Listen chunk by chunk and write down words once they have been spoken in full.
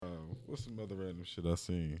What's some other random shit I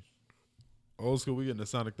seen? Old school, we getting the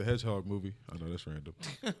Sonic the Hedgehog movie. I know that's random.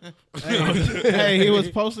 Hey, he was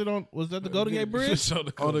posted on. Was that the Golden Gate Bridge? On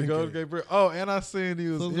the Golden Gate Bridge. Oh, and I seen he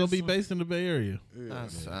was. So it's gonna be based in the Bay Area. Yeah,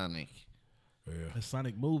 Not Sonic. yeah. A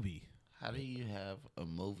Sonic movie. How do you have a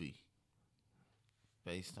movie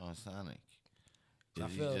based on Sonic?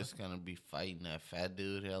 Is he just gonna be fighting that fat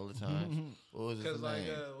dude all the time? What was his Because name?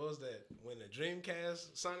 what was that? When the Dreamcast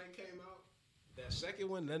Sonic came out, that second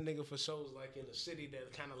one, that nigga for sure was like in a city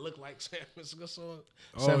that kind of looked like San Francisco.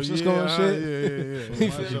 San Francisco and shit. Yeah.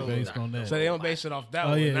 You feel me? Based on that. So they don't base it off that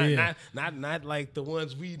one. Yeah, Not like the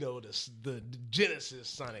ones we know, the Genesis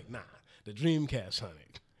Sonic. Nah, the Dreamcast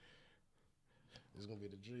Sonic. It's gonna be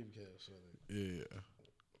the Dreamcast Sonic. Yeah.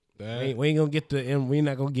 We ain't gonna get we're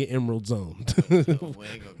not gonna get Emerald Zone. We ain't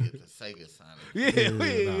gonna get the Sega Sonic. Yeah, we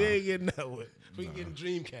ain't getting that one. We getting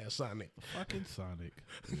Dreamcast Sonic. Fucking Sonic.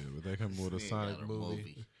 Yeah, but they coming with a He ain't Sonic got a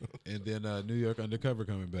movie. And then New York Undercover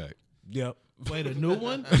coming back. Yep. Wait, a new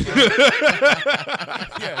one?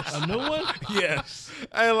 Yes. A new one? Yes.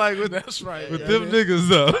 I like with That's right. with them niggas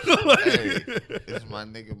though. Hey, it's my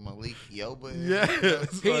nigga Malik Yoba. Yes.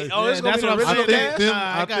 It's gonna that's be what the I'm original saying.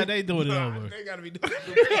 cast? They doing it over. They gotta be doing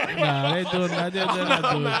Nah, they doing that. They're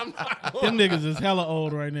not doing it. Them niggas is hella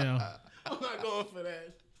old right now. I'm not going for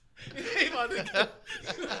that. He about to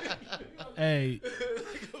Hey,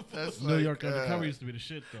 That's New like, York Undercover used to be the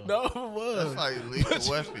shit though. No, it was. That's like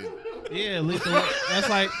Lethal Weapon. Yeah, lethal. That's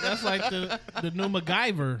like the new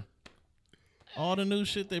MacGyver. All the new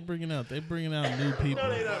shit they bringing out. They bringing out new people. No,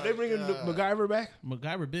 they not. They bringing MacGyver back?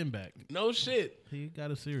 MacGyver been back. No shit. He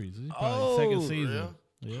got a series. He's probably second season. real?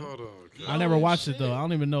 Yeah. Hold on. I never watched it though. I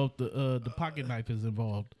don't even know if the pocket knife is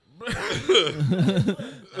involved. I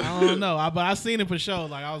don't know. But I seen it for sure.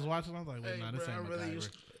 Like I was watching. I was like, well, nah, this ain't MacGyver.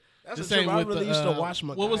 That's This the ain't truth. I with really the, used to watch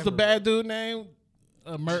MacGyver. what was the bad dude name?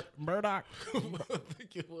 Murdoch.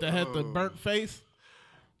 That had the burnt face.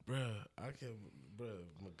 Bruh, I can't. Bruh,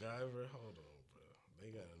 MacGyver. Hold on, bruh. They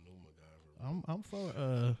got a new MacGyver. I'm for.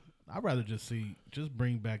 I'd rather just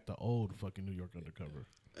bring back the old fucking New York Undercover.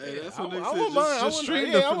 Hey, that's I what they wouldn't said. mind.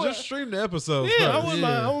 Just stream the episodes. Yeah, I first. wouldn't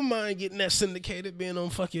mind. I wouldn't mind getting that syndicated, being on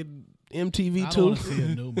fucking MTV I too. want to see a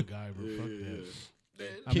new MacGyver. Fuck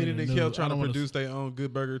that. Keenan and Kel trying to produce. produce their own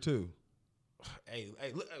Good Burger too. Hey,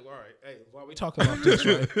 look, all right. Hey, while we talking about this,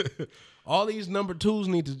 right? All these number twos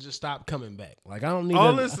need to just stop coming back. Like I don't need.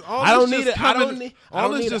 All this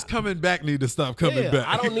just coming back need to stop coming back.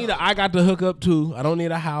 I don't need a. I got the hookup too. I don't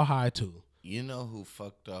need a how high too. You know who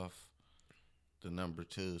fucked off the number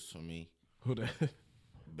twos for me? Who that?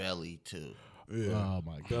 Belly 2. Yeah. Oh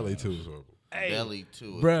my god. Belly 2 is horrible. Hey, Belly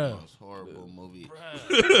 2 is bruh. the most horrible movie.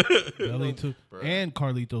 Belly too, Bruh. and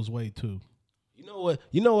Carlito's Way too. You know what?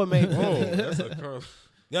 You know what made? Oh, that's a car.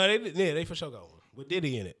 No, they for sure got one with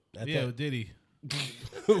Diddy in it. Yeah, with Diddy.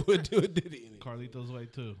 with Diddy in it. Carlito's Way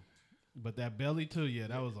too. But that Belly too, yeah,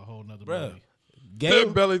 that was a whole nother Bruh. movie.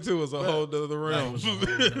 Game. Belly 2 was a whole other That realm. was a whole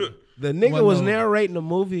nother- The nigga Wasn't was no- narrating the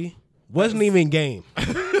movie. Wasn't even game.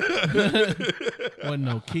 Wasn't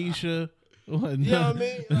no Keisha. Wasn't You know what I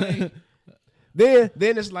mean? Like,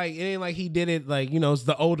 then it's like it ain't like he did it like it's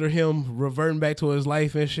the older him reverting back to his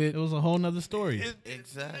life and shit. It was a whole nother story.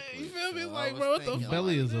 Exactly. You feel me? So I Like, was bro, what the thinking,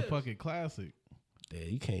 Belly like, is a fucking classic. Yeah,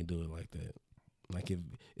 you can't do it like that. Like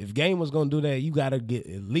if Game was gonna do that, you gotta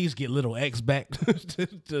at least get Little X back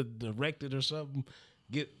to direct it or something.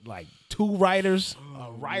 Get like 2 writers,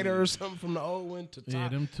 a writer or something from the old one to Yeah,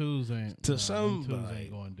 top. them twos ain't. To them some, twos like-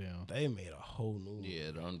 ain't going down. They made a whole new.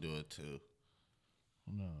 Yeah, don't do it too.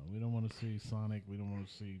 No, we don't want to see Sonic. We don't want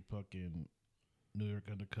to see fucking New York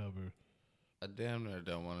Undercover. I damn near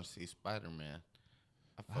don't want to see Spider-Man.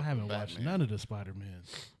 I haven't watched none of the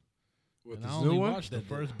Spider-Mans. What, And I this only new one? watched the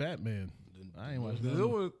first Batman. I ain't watched The none new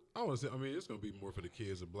of one, I want to say, I mean, it's going to be more for the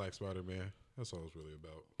kids of Black Spider-Man. That's all it's really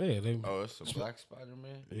about. Yeah, they. Oh, it's a Black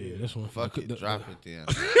Spider-Man? Yeah, this one. Fuck it, drop it then.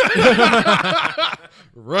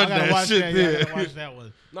 Run I gotta that watch shit that. Yeah, I there. gotta watch that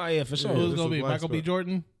one. No, yeah, for sure. Who's this gonna is be Black Michael B. Spider-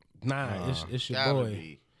 Jordan? Nah, it's your Gotta boy.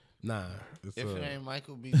 be. Nah, It's If a, it ain't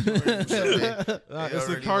Michael B. Jordan, it's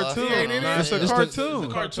a cartoon. It's a It's cartoon. a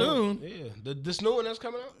cartoon. Yeah, this new one that's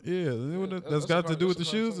coming out. Yeah, the new one that's That's got a to do with the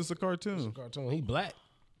cartoon. shoes. It's a It's a cartoon. cartoon. He black.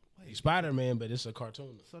 He's Spider-Man, but it's a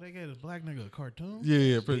cartoon. So they gave this black nigga a cartoon? Yeah,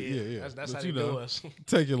 yeah. That's But how you they know, do us.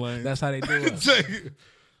 Take your lane. That's how they do us.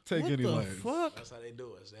 Take What any the lane. fuck? That's how they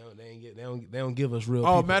do us. They don't give us real.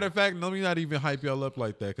 Oh, people. matter of fact, let me not even hype y'all up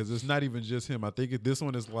like that because it's not even just him. I think this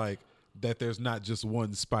one is like that. There's not just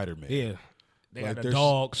one Spider-Man. Yeah, they Like, got a there's-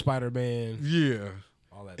 dog Spider-Man. Yeah.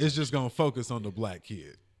 All that. It's just gonna focus on the black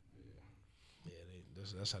kid. Yeah,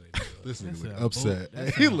 That's how they do it. This nigga That look sound upset. bull-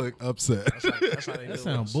 that He sound- look upset. That's how they do That it.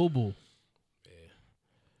 sound boo-boo. Yeah.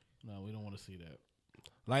 No, we don't want to see that.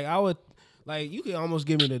 Like I would, like you could almost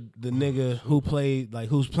give me the nigga who played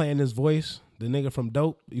who's playing his voice, the nigga from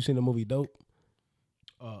Dope. You seen the movie Dope?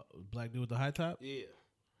 Black dude with the high top? Yeah.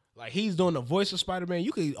 Like he's doing the voice of Spider-Man.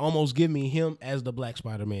 You could almost give me him as the Black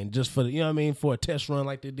Spider-Man just for the, you know what I mean, for a test run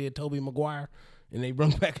like they did Tobey Maguire, and they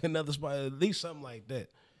bring back another Spider, at least something like that.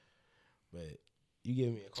 But you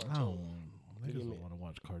give me a cartoon. Niggas don't want to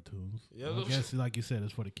watch cartoons. Yeah, I guess, like you said,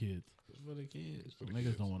 it's for the kids. It's for the kids.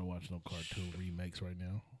 Niggas don't want to watch no cartoon remakes right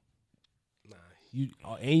now.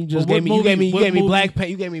 Nah, and you just Well, gave me what movie- you gave me what Black Panther.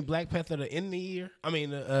 You gave me Black Panther the end of the year. I mean,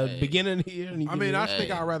 beginning of the year. And you I give mean, me I that.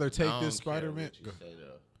 think I'd rather take I this don't care Spider-Man. what you say, though.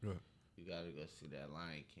 Go. You gotta go see that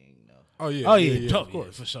Lion King, though. Oh yeah. Oh yeah, of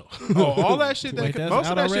course, for sure. Oh, all that shit. Wait, that's Most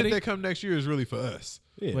of out that already? shit that come next year is really for us.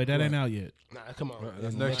 Yeah, Wait, that ain't out yet. Nah, come on.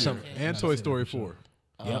 That's Yeah, next year. summer. And Toy Story 4.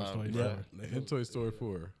 Yep. Toy Yeah. Story. And Toy Story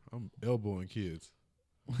 4. I'm elbowing kids.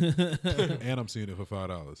 And I'm seeing it for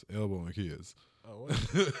 $5. Elbowing kids. Oh,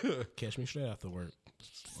 what? Catch me straight after work.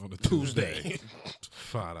 On a Tuesday.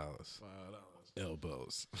 $5.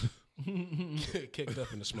 Elbows. Kicked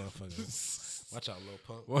up in this motherfucker. Watch out, little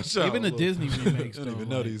punk. Watch out. Even the look. Disney remakes, They though. don't even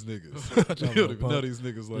know like, these niggas. Watch They out, don't little even know punk. these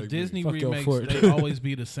niggas the like Disney Fuck your remakes, foot. they always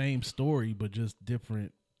be the same story, but just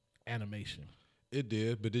different animation. me. It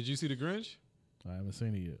did, but did you see the Grinch? I haven't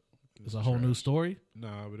seen it yet. It's a whole new story.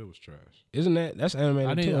 Nah, but it was trash. Isn't that's animated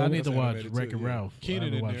I need too? I ain't need it? to watch animated too, Wreck-It yeah. Ralph. Keenan I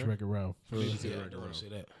haven't in watched there. Wreck-It Ralph. I need to see Yeah, I Wreck-It don't Ralph. see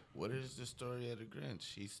that. What is the story of the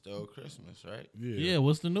Grinch? He stole Christmas, right? Yeah,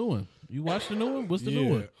 what's the new one? You watched the new one? What's the new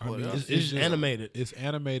one? I mean, What It's else? just animated. It's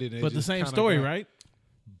animated, and But it the just same kinda story, got- right?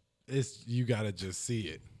 It's you gotta just see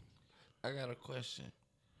it. I got a question.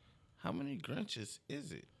 How many Grinches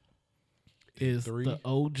is it? Is 3. the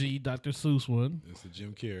OG Dr. Seuss one, It's the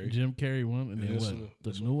Jim Carrey. Jim Carrey one, and then this what? one-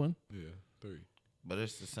 The new one? Yeah, 3. But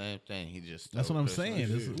it's the same thing. He just stole That's what I'm Christmas. saying.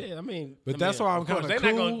 This is- Yeah, I mean, But that's why I'm of course, kind they're of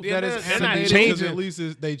not cool gonna- that they're it's not- they're not animated, 'cause changing. at least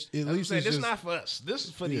it's, they at I'm least saying it's this just, not for us. This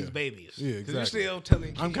is for Yeah. these babies. Yeah, 'Cause exactly. you're still telling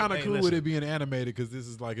I'm kids, kind of hey, cool with listen, it being animated because this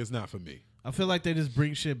is like it's not for me. I feel like they just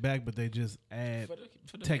bring shit back, but they just add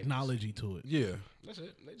for the technology to it. Yeah. babies. That's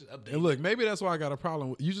it. They just update. And look, maybe that's why I got a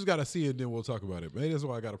problem. You just got to see it, then we'll talk about it. Maybe that's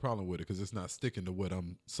why I got a problem with it because it's not sticking to what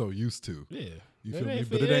I'm so used to. Yeah. You feel me?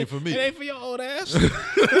 But it ain't for me. It ain't for your old ass.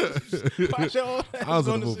 Watch your old ass. I was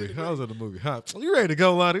in going the to see movie. the I was in the movie. Hot. You ready to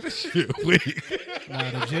go, Lonnie? This shit weak.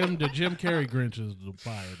 Nah, the Jim Carrey Grinch is the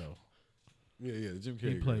fire though. Yeah, Jim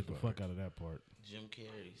Carrey. He played the was fuck out of that part. Jim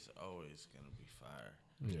Carrey's always gonna be fire.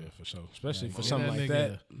 Yeah, for sure. Especially for Give something that like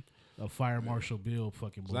nigga that. A Fire Marshal Bill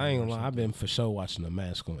fucking 'Cause movie. I ain't or gonna lie. I've something. been for sure watching The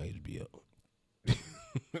Mask on HBO.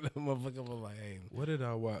 That motherfucker was like, hey, What did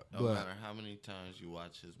I watch? No matter how many times you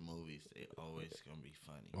watch his movies, they always gonna be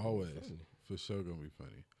funny. Always. For sure gonna be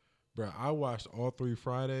funny. Bro, I watched all 3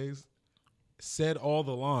 Fridays, said all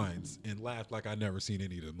the lines, and laughed like I never seen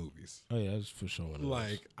any of the movies. oh yeah, that's for sure. One of those.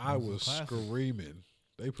 Like, I was classic. screaming.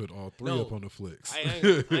 They put all 3 No, up on the flicks. I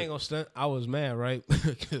ain't gonna stunt. I was mad, right?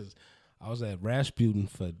 Because I was at Rasputin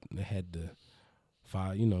for they had the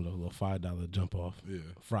the little $5 jump off Yeah.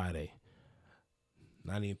 Friday.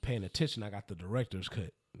 Not even paying attention. I got the director's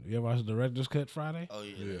cut. You ever watch the director's cut Friday Oh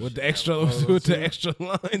yeah, Yeah. that with the shit extra hella- with the extra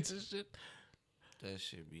lines and shit? That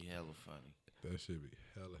should be hella funny. That should be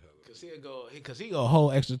hella. Cause he go a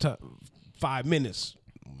whole extra time, 5 minutes.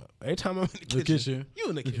 Every time I'm in the kitchen, you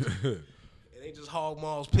in the kitchen. It ain't just hog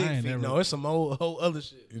maws, pig I ain't feet. never- No, it's some whole other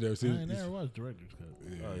shit. You never I seen ain't it? never watched director's cut.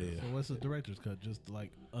 Oh yeah. So what's the director's cut? Just like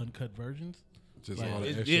uncut versions? Just Like, all the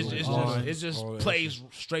It, extra it's, it's lines, just, it just all the plays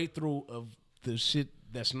straight through of the shit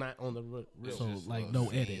that's not on the real. So just like little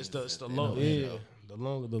no scenes. edit. It's the They long, don't yeah, show.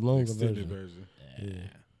 the longer extended version. version. Yeah,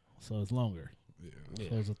 So it's longer. Yeah. yeah.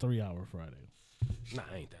 So it's a 3-hour Friday. Nah,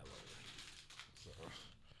 ain't that long.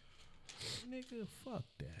 Nigga, fuck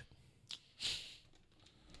that.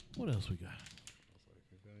 What else we got?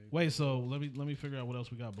 Wait, so let me figure out what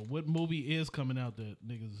else we got. But what movie is coming out that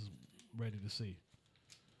niggas is ready to see?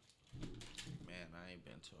 Man, I ain't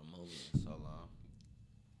been to a movie in so long.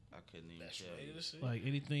 I couldn't even tell you. Like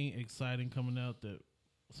anything exciting coming out that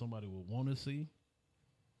somebody would want to see?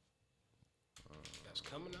 That's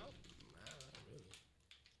coming out.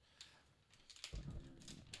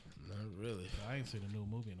 Not really. I ain't seen a new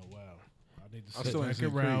movie in a while. I need to I see still ain't Wreck-It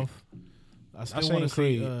seen Creed. Ralph. I still seen want to see.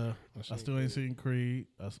 Creed. I still ain't seen Creed.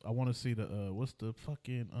 I want to see the what's the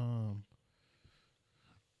fucking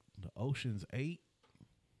the Ocean's 8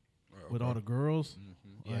 with all the girls.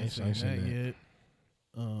 Yeah, I ain't seen I ain't seen that that. yet.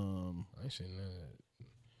 I ain't seen that.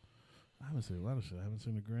 I haven't seen a lot of shit. I haven't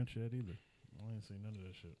seen the Grinch yet either. I ain't seen none of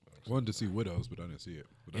that shit. Wanted to see Widows, but I didn't see it.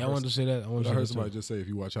 But Yeah, I wanted to see that. I heard somebody just say, if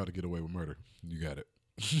you watch How to Get Away with Murder, you got it.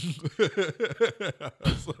 I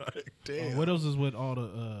was like, damn. Widows is with all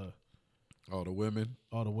the women.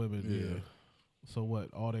 All the women, yeah. So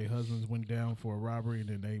what? All their husbands went down for a robbery, and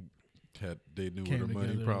then they knew where the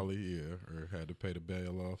money probably, or had to pay the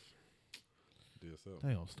bail off. Did something.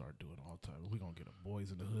 They don't start doing all the time. We gonna get a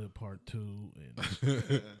Boys in the Hood part 2.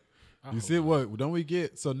 And you see what? Don't we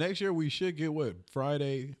get? So next year we should get what?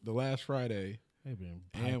 Friday, the last Friday,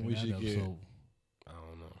 and we should get. I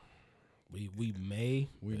don't know. We may,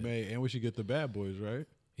 and we should get the Bad Boys, right?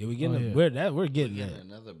 Yeah, we getting we're getting that.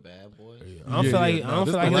 Another Bad Boy. I don't feel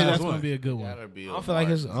like that's gonna be a good one. I don't feel like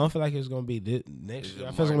it's gonna be next year.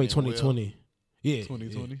 I feel it's gonna be 2020. Yeah,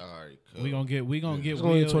 2020. All right, cool. We gonna get Will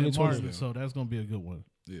and 2020, Martin, so that's gonna be a good one.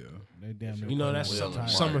 Yeah, they damn near that's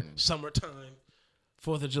summertime,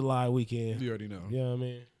 4th of July weekend. You already know. Yeah, I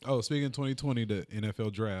mean. Oh, speaking of 2020, the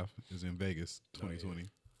NFL draft is in Vegas. 2020.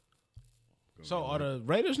 So are the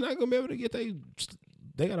Raiders not gonna be able to get they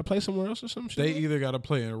got to play somewhere else or some shit? They either got to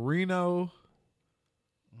play in Reno,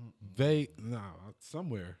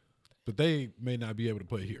 somewhere, but they may not be able to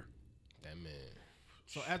play here. That man.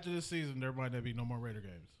 So after this season, there might not be no more Raider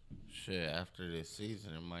games. Shit, after this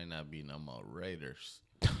season, there might not be no more Raiders.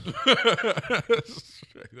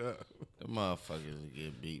 Straight up. The motherfuckers will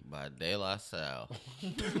get beat by De La Salle.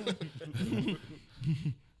 Just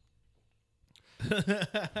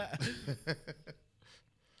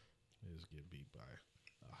get beat by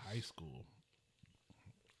a high school.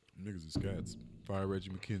 Niggas is cats. Fire Reggie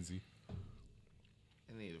McKenzie.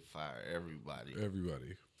 They need to fire everybody.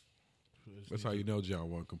 That's how you know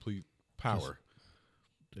John won complete power.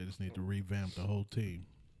 They just need to revamp the whole team.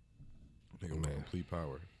 Nigga won complete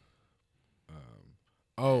power.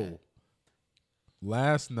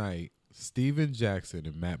 Last night, Steven Jackson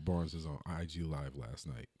and Matt Barnes was on IG Live last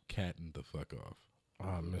night, catting the fuck off. Oh,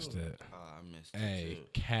 I missed that. I missed Hey,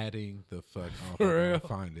 it too. catting the fuck off. I gotta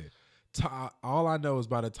find it. All I know is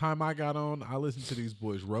by the time I got on, I listened to these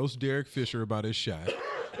boys roast Derek Fisher about his shot.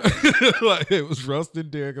 Like it was roasting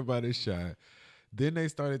Derek about his shot. Then they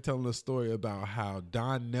started telling a story about how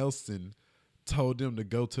Don Nelson told them to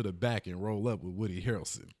go to the back and roll up with Woody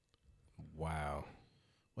Harrelson. Wow.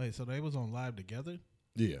 Wait, so they was on live together?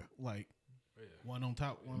 Yeah. Like one on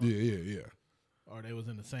top, one on Yeah. Or they was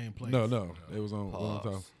in the same place? No. They was on one on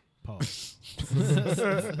top. Pause. One on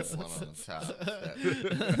top.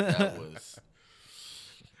 That was.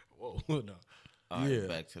 Whoa. No. All right,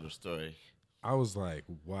 back to the story. I was like,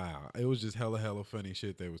 wow. It was just hella funny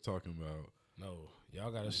shit they was talking about. No,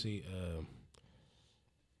 y'all gotta see.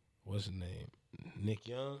 What's his name? Nick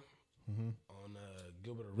Young on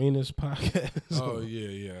Gilbert Arenas podcast. Oh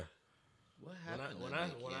yeah. What happened? When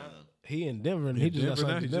he in Denver and he just got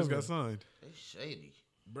signed. He just got signed. They shady,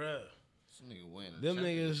 bruh. This nigga win. Them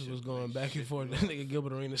niggas was going back and forth. That nigga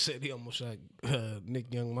Gilbert Arenas said he almost shot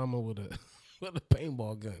Nick Young mama with a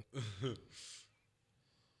paintball gun.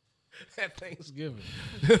 At Thanksgiving.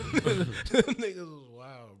 Them niggas was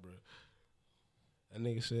wild, bro. That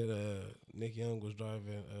nigga said Nick Young was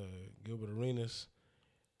driving Gilbert Arenas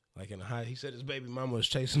like in a high. He said his baby mama was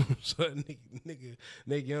chasing him, so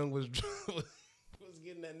Nick Young was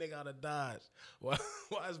getting that nigga out of Dodge. Why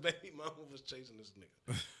his baby mama was chasing this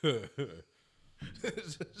nigga? Shit, that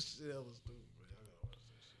was stupid, bro. I gotta watch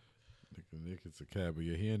that shit. Nick is a cab, but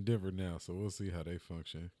yeah, he in Denver now, so we'll see how they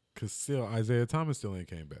function. Cause still Isaiah Thomas still ain't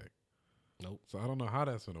came back. Nope. So I don't know how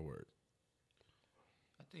that's gonna work.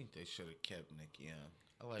 I think they should have kept Nick Young.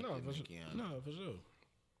 I like Nick Young. No, for sure.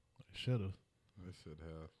 They should have. They should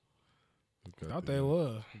have. Thought they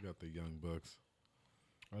was. We got the young bucks.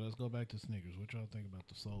 All right, let's go back to sneakers. What y'all think about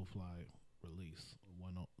the Soulfly release?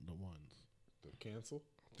 The ones. The cancel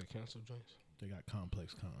joints. They got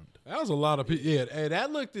complex conned. That was a lot of people. Yeah, hey,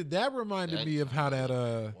 that reminded me of how that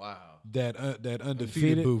that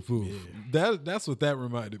undefeated boof. Yeah. That's what that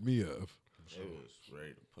reminded me of. They was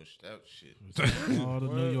ready to push that shit. All the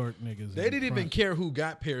New York niggas. They didn't even care who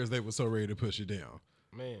got pairs. They were so ready to push it down.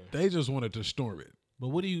 Man, they just wanted to storm it. But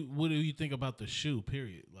what do you think about the shoe?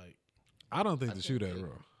 Period. Like, I don't think the shoe that raw.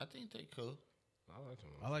 I think they cool.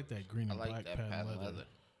 I like that green and black that patent leather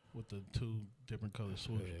with the two different color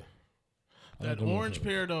swoosh. Yeah. That orange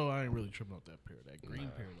pair though, I ain't really tripping off that pair. That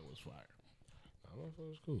green pair though was fire. I thought it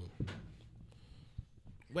was cool.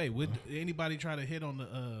 Wait, would anybody try to hit on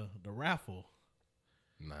the raffle?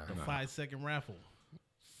 Nah. The 5-second raffle.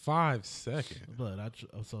 5 seconds. But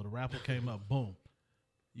so the raffle came up. Boom.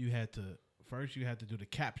 You had to do the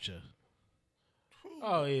capture.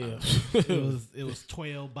 Oh yeah. It was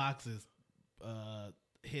 12 boxes.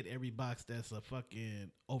 hit every box that's a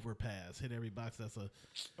fucking overpass. Hit every box that's a.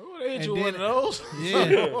 Oh, they hit and you then- one of those?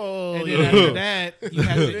 Yeah. Oh, And yeah. then after that, you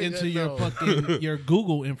have to enter your No. fucking your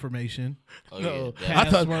Google information. Oh, No, yeah, I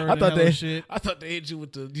thought Password I and thought hella they shit. I thought they hit you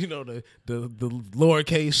with the the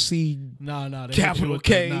lowercase c. No, they Capital hit you with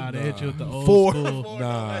K. The, they hit you with the old Four. school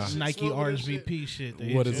Nah. Nike RSVP shit.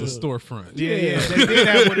 They What hit is a you. storefront? Yeah, they did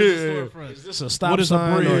that with the storefront. Is this a stop What is a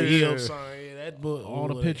sign or bridge? yield sign? Yeah, that book. All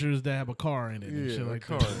the pictures that have a car in it and Yeah, shit a like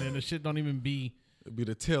car. that. And then the shit don't even be. It'd be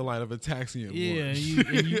the tail light of a taxi. In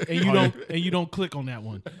Yeah, one. and you don't click on that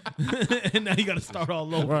one, and now you got to start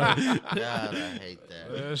all over. God, I hate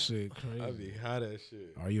that. That shit crazy. I'd be hot as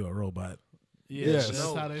shit. Are you a robot? Yes. that's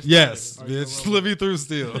how they started. Yes, Are you a bitch. Slip me through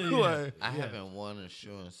still. Like, I haven't won a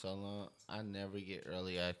shoe in so long. I never get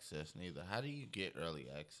early access neither. How do you get early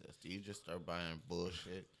access? Do you just start buying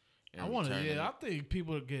bullshit? and I want to. returning Yeah, I it? think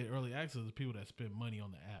people that get early access is people that spend money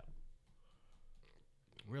on the app.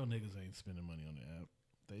 Real niggas ain't spending money on the app.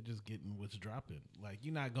 They just getting what's dropping. Like,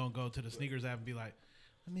 you're not gonna go to the sneakers app and be like,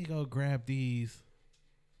 "Let me go grab these."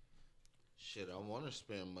 Shit, I want to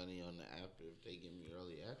spend money on the app if they give me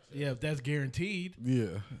early access. Yeah, if that's guaranteed,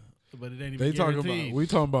 yeah. but it ain't even They talking guaranteed. about. We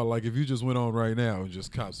talking about like if you just went on right now and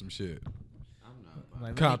just cop some shit. I'm not buying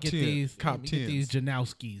Like, Cop let me get 10, these. cop Let me get these 10s.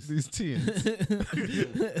 Janowskis. These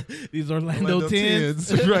tens. These Orlando 10s.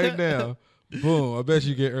 tens right now. Boom! I bet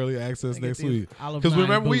you get early access I get next these week. Olive Because Nine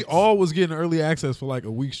remember, we boots. all was getting early access for like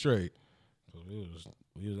a week straight. We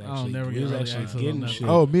was I'll actually, never we get was early actually access on getting that. shit.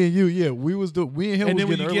 Oh, me and you, yeah, we was doing. We and him And was then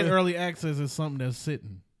when getting you get early. early access, it's something that's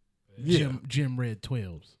sitting. Yeah, Gym Red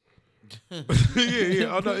 12s. yeah.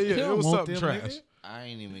 Oh no, yeah, You it don't was want something them, trash. nigga. I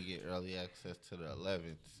ain't even get early access to the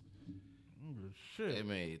 11s. They Shit.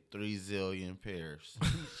 made 3 zillion pairs.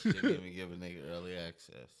 Didn't even give a nigga early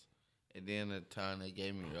access. And then the time they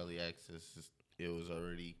gave me early access, it was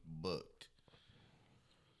already booked.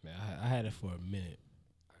 Man, I had it for a minute.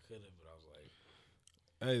 I could have, but I was like,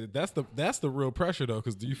 Hey, that's the real pressure though,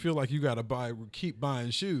 because do you feel like you got to keep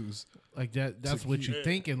buying shoes? Like that's what you're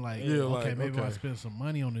thinking. Like, Yeah, okay, like, maybe if I okay. spend some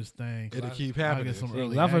money on this thing, It'll keep I'll happening. get some yeah,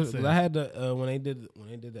 early 'cause access. I had the when they did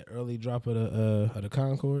that early drop of the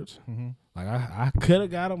Concords. Mhm. Like I could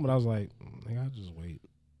have got them, but I was like, nigga, I'll just wait.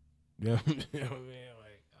 Yeah, you know what I mean?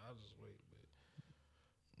 Like I'll just wait.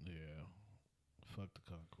 Yeah, fuck the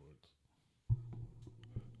Concords.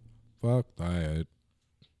 Fuck that.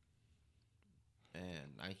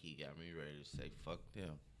 And Nike got me ready to say, fuck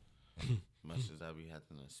them. Much as I be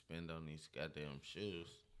having to spend on these goddamn shoes.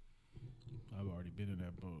 I've already been in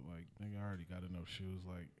that boat. Like, nigga, I already got enough shoes.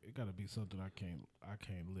 Like, it gotta be something I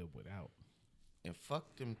can't live without. And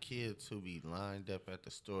fuck them kids who be lined up at the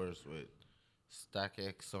stores with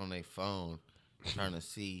StockX on their phone trying to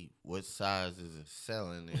see what sizes is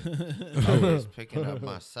selling and always picking up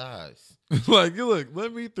my size. Like, look,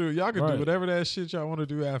 let me through. Y'all can Right. do whatever that shit y'all want to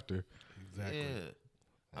do after. Exactly. Yeah.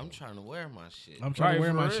 I'm trying to wear my shit. I'm trying Right, to wear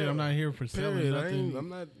for my real. shit. I'm not here for selling Period. nothing. I'm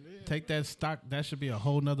not. Take that stock. That should be a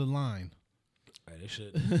whole nother line. Hey, they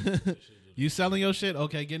should. You selling your shit?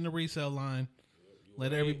 Okay, get in the resale line.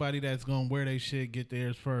 Let everybody that's gonna wear their shit get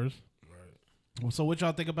theirs first. Right. So what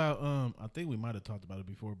y'all think about? I think we might have talked about it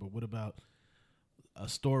before, but what about a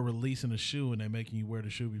store releasing a shoe and they making you wear the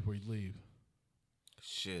shoe before you leave?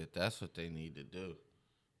 Shit, that's what they need to do.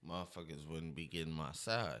 Motherfuckers wouldn't be getting my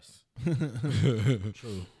size.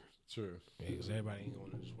 True. True. Yeah, 'cause everybody ain't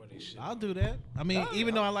gonna just wear their shit. I'll do that. I mean,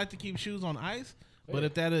 even though I like to keep shoes on ice, but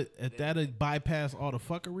if that'll bypass all the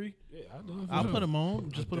fuckery, Yeah, I do. I'll put them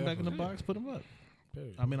on. Just put them back in the box. Put them up.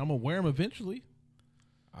 I mean, I'm gonna wear them eventually.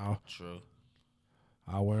 True.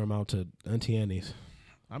 I'll wear them out to Auntie Annie's.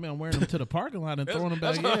 I mean, I'm wearing them to the parking lot and throwing them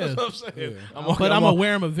back. Yeah. I'm saying. But I'm gonna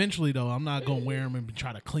wear them eventually, though. I'm not gonna wear them and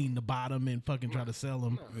try to clean the bottom and fucking try to sell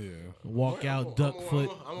them. Yeah. Walk out, duck foot,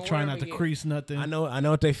 I'm try wear not 'em to again. crease nothing. I know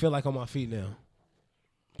what they feel like on my feet now.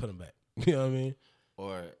 Put them back. You know what I mean?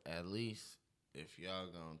 Or at least if y'all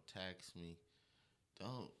gonna tax me,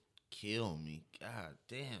 don't kill me. God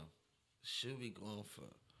damn. Should be going for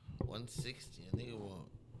 160. A nigga want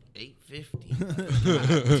 850.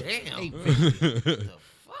 God damn. 850. The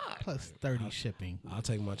fuck? Plus 30 shipping. I'll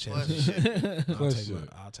take my Plus chances. shit.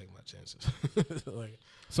 I'll take my chances. Like,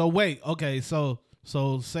 So wait, okay, so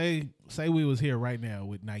say we was here right now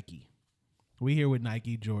with Nike. We here with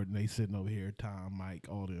Nike, Jordan. They sitting over here, Tom, Mike,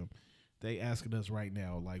 all them. They asking us right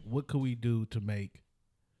now, like, what could we do to make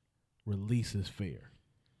releases fair?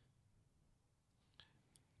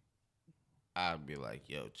 I'd be like,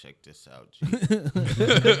 yo, check this out, G.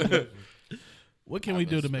 What can I've we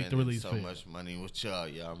been do to make the spending release so fair? much money with y'all.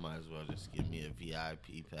 Y'all might as well just give me a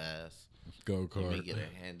VIP pass. Go Let me kart. get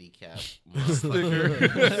a handicap motherfucker. You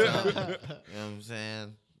know what I'm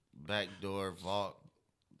saying? Backdoor vault.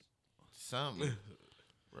 Something.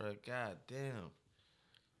 Bro, god damn.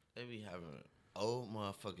 They be having old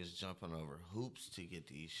motherfuckers jumping over hoops to get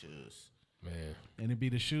these shoes. Man. And it be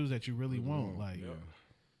the shoes that you really want. Like,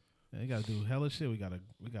 they gotta do hella shit. We gotta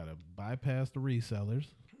bypass the resellers,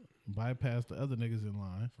 bypass the other niggas in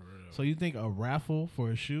line. For real. So you think a raffle for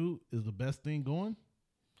a shoe is the best thing going?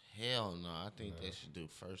 Hell no. I think they should do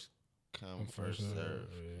first come, first serve.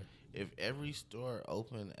 Yeah. If every store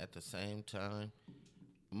open at the same time,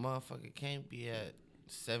 motherfucker can't be at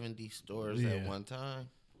 70 stores at one time.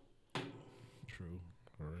 True.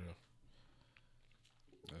 For real.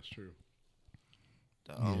 That's true.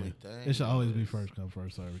 The only thing It should always be is, first come,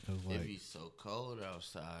 first serve because It like be so cold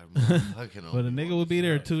outside, motherfucking. but a nigga will be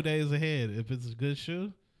there 2 days ahead. If it's a good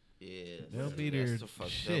shoe, Yeah, they'll be that's there. the fucked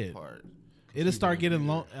Shit. up part. It'll start getting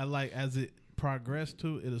long. Like as it progressed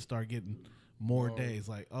too, it'll start getting more days.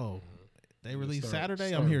 Like, oh, they release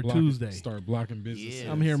Saturday. I'm here Tuesday. Start blocking business.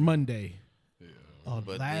 Yeah. I'm here Monday. Yeah. Oh,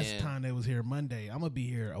 But last then- time they was here Monday. I'm gonna be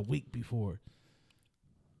here a week before.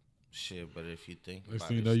 Shit, but if you think Next about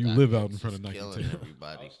thing you it, know, you live out in StockX front is of Nike killing Town.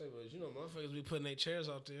 everybody. I'll say, but you know, motherfuckers be putting their chairs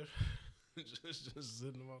out there. just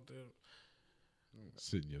sitting them out there.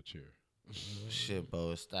 Sit in your chair. Shit, but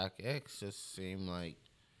with StockX just seem like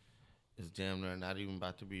it's damn near not even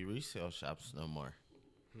about to be resale shops no more.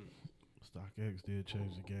 StockX did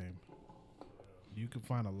change the game. You can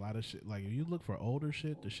find a lot of shit. Like if you look for older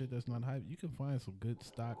shit, the shit that's not hype, you can find some good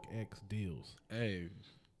StockX deals. Hey,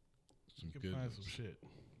 some You can good find ones. some shit.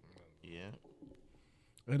 Yeah.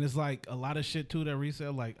 And it's like a lot of shit too that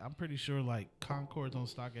resell. Like I'm pretty sure like Concord's on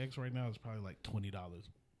StockX right now is probably like $20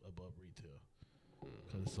 above retail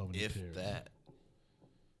because it's so many If pairs. that.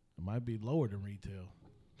 It might be lower than retail.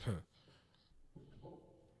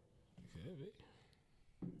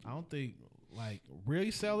 I don't think like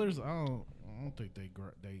resellers. I don't think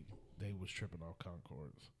they was tripping off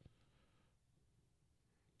Concords.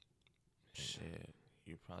 Shit,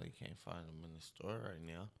 you probably can't find them in the store right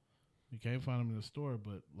now. You can't find them in the store,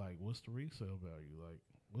 but like, what's the resale value? Like,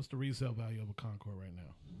 what's the resale value of a Concord right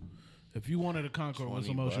now? If you wanted a Concord, what's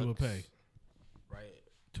the most you would pay? Right.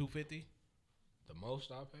 $250. The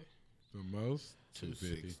most I pay? The most?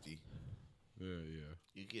 260. Yeah.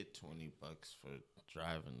 You get $20 for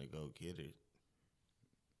driving to go get it.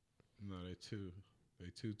 No, they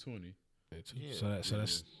 220. Yeah. So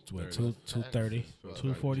that's what, Thirty. 230? So it's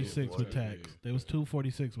 246 like with 240, tax. They was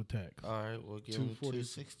 246 with tax. All right, we'll give them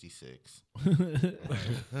 246. 266.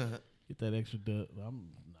 Get that extra dub. I'm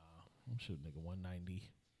shooting nigga 190.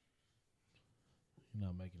 You're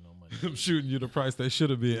not making no money. I'm shooting you the price they should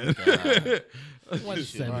have been. What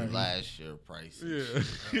should be last year prices?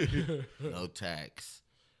 Yeah. No tax.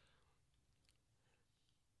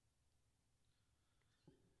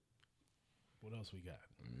 What else we got?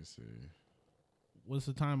 Let me see. What's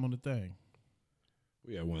the time on the thing?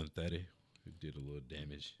 We had 130. We did a little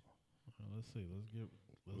damage. Let's see. Let's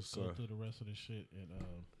What's go up? through the rest of the shit. And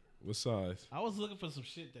What size? I was looking for some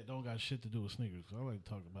shit that don't got shit to do with sneakers. I like to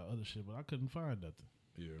talk about other shit, but I couldn't find nothing.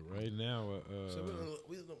 Yeah, right now, So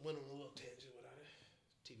we went on a little tangent without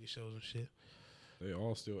it. TV shows and shit. they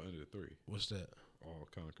all still under 3. What's that? All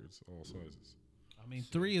Concords, all sizes. I mean,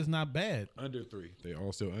 3 is not bad. Under 3. They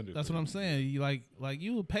all still under That's 3. what I'm saying. You like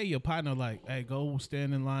you would pay your partner like, hey, go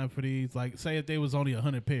stand in line for these. Like, say if they was only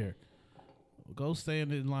 100 pair, go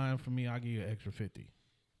stand in line for me. I'll give you an extra 50.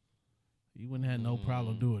 You wouldn't have no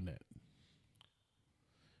problem doing that.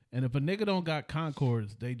 And if a nigga don't got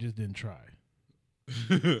Concords, they just didn't try.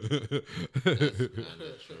 That's kind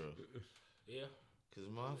of true. Yeah. Because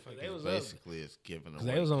They motherfuckers was basically is giving away.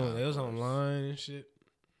 They was Concords. online and shit.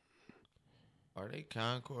 Are they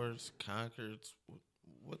Concords? Concords?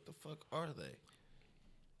 What the fuck are they?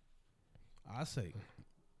 I say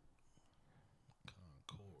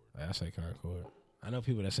Concord. I say Concord. I know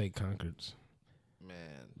people that say Concords. Man,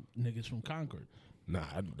 Niggas from Concord. Nah,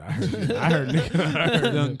 I heard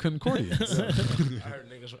niggas. Young Concordians. I heard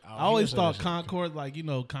niggas. I always thought Concord, like, you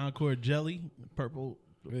know, Concord jelly, purple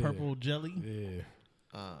jelly.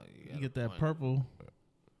 Yeah. You get that purple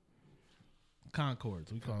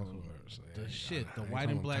Concords. We call them the shit. The white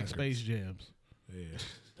and black Space Jams. Yeah.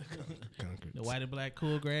 Concords. The white and black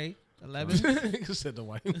Cool Grade 11. Niggas said the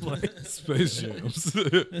white and black. Space Jams.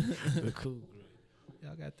 The cool.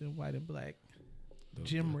 Y'all got them white and black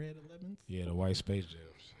Gym Red 11s. Yeah, the white Space Jams.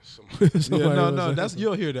 Yeah, Somebody was no, like- that's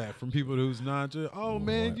you'll hear that from people who's not just. Oh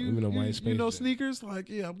man, white- you even the white you Space know Jam. sneakers? Like,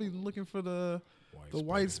 yeah, I've been looking for the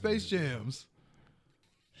white Space Jams.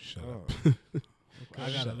 Shut Oh. up.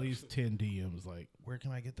 I got at least 10 DMs like where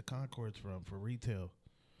can I get the Concords from for retail?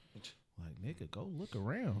 Like, nigga, go look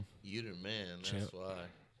around. You the man. That's why.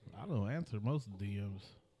 I don't answer most of the DMs,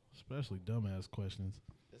 especially dumbass questions.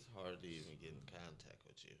 It's hard to even get in contact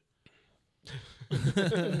with you.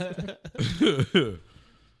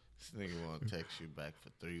 This nigga won't text you back for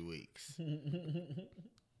 3 weeks.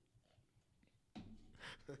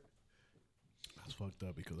 That's fucked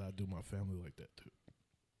up because I do my family like that too.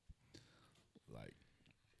 Like,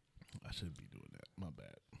 I shouldn't be doing that. My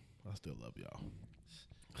bad. I still love y'all.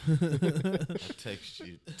 I text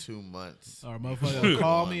you 2 months. Or motherfucker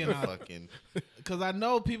call me and I fucking because I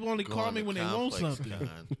know people only call me when they want something.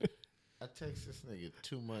 I text this nigga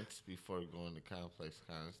 2 months before going to Complex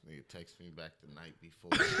Con. This nigga text me back the night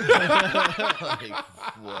before. Like,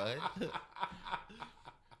 what?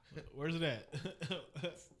 Where's it at?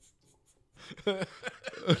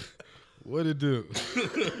 What it do?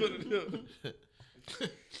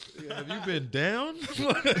 Yeah, have you been down?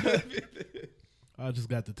 I just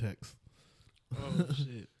got the text. Oh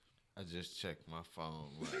shit! I just checked my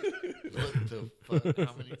phone. Like, what the fuck?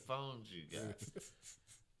 How many phones you got?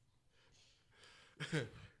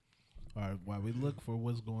 All right, while we look for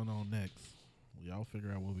what's going on next, y'all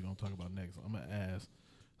figure out what we're going to talk about next. I'm going to ask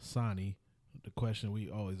Sonny the question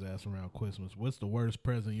we always ask around Christmas. What's the worst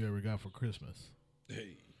present you ever got for Christmas?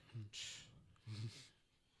 Hey.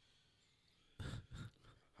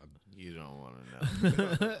 You don't want to know. I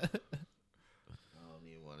don't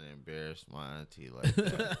even want to embarrass my auntie like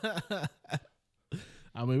that.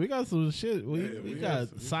 I mean, we got some shit. We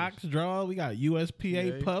got socks drawn. We got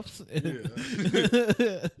USPA puffs.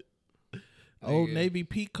 Yeah. Old Navy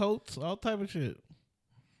pea coats. All type of shit.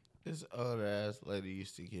 This old ass lady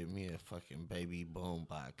used to give me a fucking baby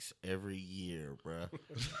boombox every year, bruh.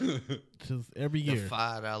 Just every year. The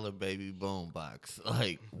 $5 baby boombox.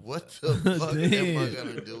 Like, what the fuck am I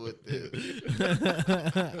gonna do with this?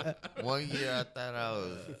 One year I thought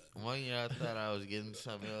I was getting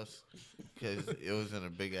something else because it was in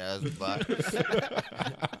a big ass box.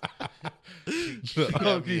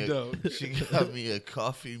 She got me a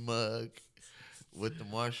coffee mug with the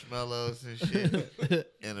marshmallows and shit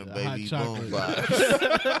and a baby boombox.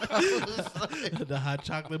 The hot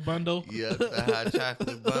chocolate bundle? Yep, the hot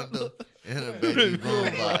chocolate bundle and a baby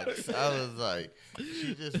boombox. I was like,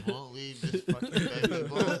 she just won't leave this fucking baby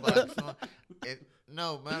boombox on. And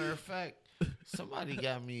no, matter of fact, somebody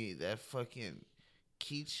got me that fucking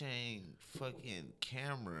keychain fucking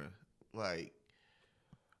camera. Like,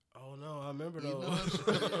 oh no, I remember you those. know what I'm saying?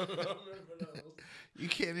 I remember those. You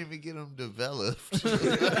can't even get them developed. Wait,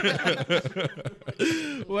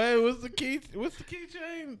 what's the keychain? What's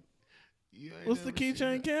the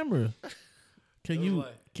keychain camera? Can you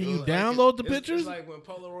download the pictures? It's like when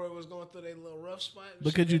Polaroid was going through their little rough spot.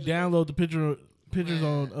 But could you download the pictures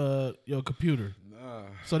on your computer? Nah.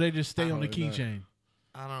 So they just stay on the keychain.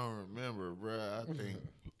 I don't remember, bro. I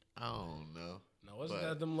don't know. No, wasn't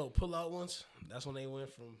that them little pull-out ones? That's when they went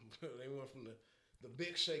from the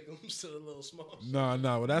big shake-ems to the little small. No,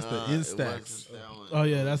 well, that's the Instax. Oh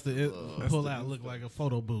yeah, that's the pull out. Look like a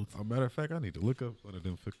photo booth. As a matter of fact, I need to look up one of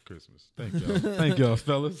them for Christmas. Thank y'all. Thank y'all,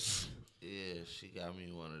 fellas. Yeah, she got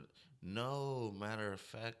me one of. No, matter of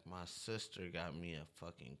fact, my sister got me a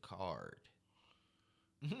fucking card.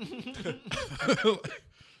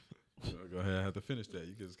 Go ahead. I have to finish that.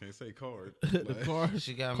 You just can't say card. The card.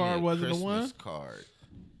 She got Card me a wasn't Christmas the one? card.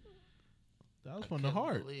 That was from the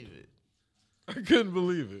heart. Believe it. I couldn't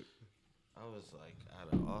believe it. I was like,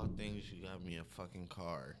 out of all things, you got me a fucking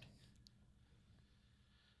card.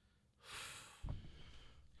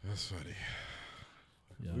 That's funny.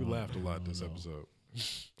 Yeah, We laughed a lot this episode.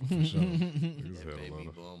 For sure. That baby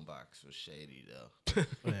boombox was shady though.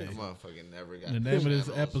 That motherfucker never got The name of this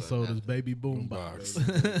channels or episode is nothing. Baby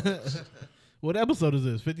Boombox. What episode is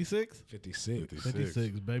this? 56? 56.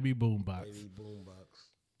 56. Baby Boombox. Baby boombox.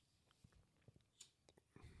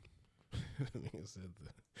 It said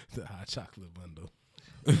the hot chocolate bundle.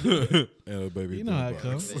 And a baby. You know how it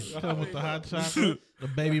boombox. comes. Come with the hot chocolate, the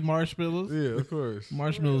baby marshmallows. Yeah, of course.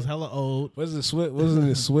 Marshmallows hella old. Wasn't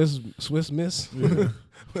it Swiss Miss? Yeah.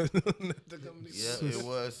 Yeah, it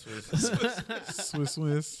was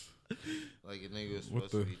Swiss. like a nigga was What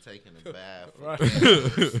supposed to the- be taking a bath, Right.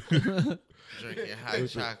 drinking hot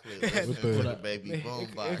chocolate, listening to the baby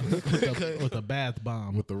boombox. With a bath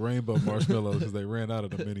bomb. With the rainbow marshmallows because they ran out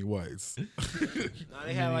of the mini whites. No,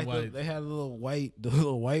 they had the little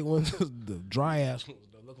white ones, the dry ass ones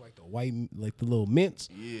that look like the white, like the little mints.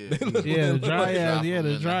 Yeah, Yeah, the dry ass. Yeah,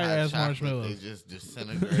 the Drop 'em in dry hot ass chocolate, marshmallows. They just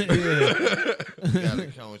disintegrate. Yeah. You gotta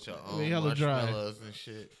come with your own hella dry. marshmallows and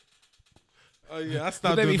shit. Oh yeah, I But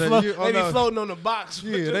stopped they be, doing that. they be floating on the box.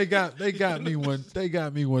 Yeah, they got me one. They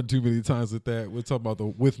got me one too many times with that. We're talking about the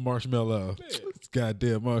with marshmallow. It's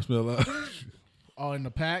goddamn marshmallow. Oh, in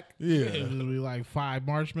the pack? Yeah. It'll be like 5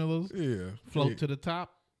 marshmallows. Yeah, Float to the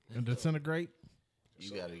top and disintegrate.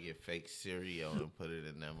 You gotta get fake cereal and put it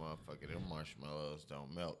in that motherfucker. Them marshmallows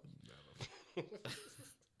don't melt.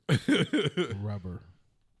 Rubber.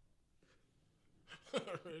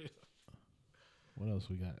 What else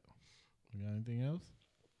we got? We got anything else?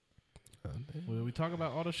 Well, did we talk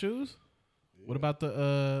about all the shoes? Yeah. What about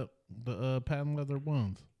the patent leather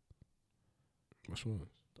ones? Which one?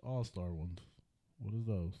 The All-Star ones. What is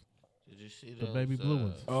those? Did you see The those, baby blue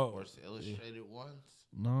ones. Sports Illustrated ones?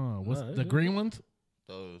 No, what's the green ones?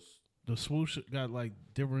 Those. The swoosh got like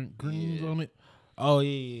different greens on it. Oh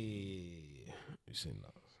yeah. You seen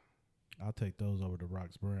those? I'll take those over the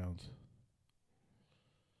Rocks Browns.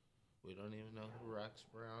 We don't even know who Rox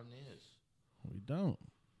Brown is. We don't.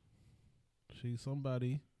 She's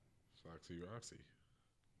somebody. Roxy.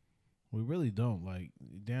 We really don't. Like,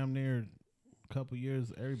 damn near a couple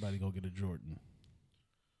years, everybody gonna get a Jordan.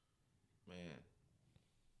 Man.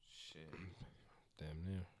 Shit. Damn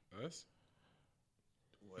near. Us?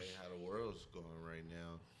 The way how the world's going right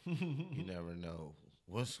now, you never know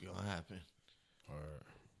what's gonna happen.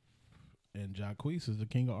 And Jacquees is the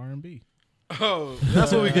king of R&B. Oh,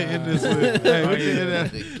 that's what we can end this with. Hey, we can end that.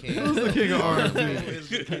 Who's the king of R&B?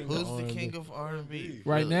 Who's the king of R&B?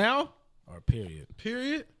 Right now? Or period.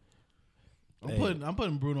 Period. I'm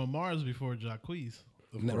putting Bruno Mars before Jacquees.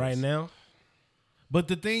 Right now? But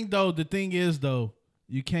the thing is,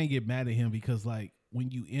 you can't get mad at him because, like, when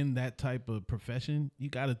you in that type of profession, you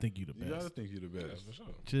got to think you the best. You got to think you're the best. For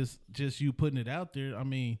sure. Just you putting it out there. I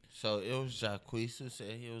mean. So it was Jacquees who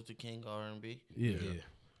said he was the king of R&B? Yeah.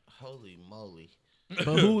 Holy moly.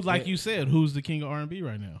 But who, like you said, who's the king of R&B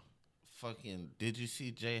right now? Fucking, did you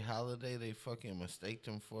see Jay Holiday? They fucking mistaked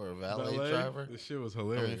him for a valet driver. This shit was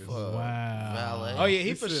hilarious. Wow. Valet. Oh yeah,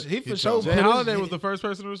 he for sure. Jay Holiday was the first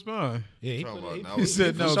person to respond. Yeah, he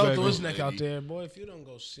said no. He threw his neck out there, boy. If you don't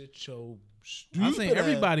go sit your I seen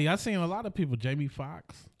everybody. I seen a lot of people. Jamie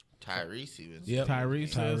Foxx, Tyrese even. Yep.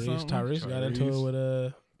 Tyrese got into it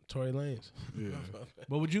with Tory Lanez. Yeah.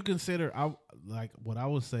 But would you consider? What I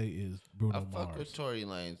would say is Bruno I Mars. fuck with Tory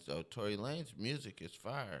Lanez though. Tory Lanez music is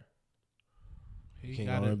fire. He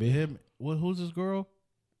got it. Him. Who's this girl?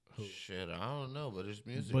 Shit, I don't know, but his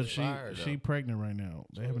music But is fire. she pregnant right now.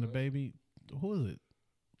 They having a baby. Who is it?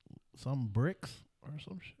 Some Bricks or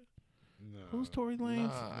some shit. No. Who's Tory Lanez?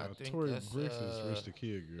 Nah, I think Tory that's, Bricks is Rich the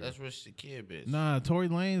Kid girl. That's Rich the Kid bitch. Nah, Tory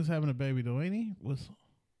Lanez having a baby though, ain't he?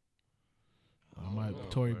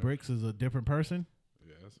 Tory Bricks is a different person.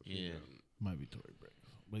 Yeah, that's a yeah. Might be Tory Bricks,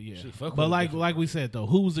 but yeah. But like we said though,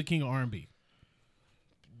 who's the king of R&B?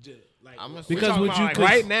 Because would you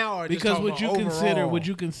right now, or because would you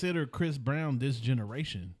overall? consider Chris Brown this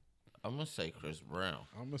generation? I'm gonna say Chris Brown.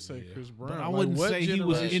 I'm gonna say Chris Brown. But I wouldn't say he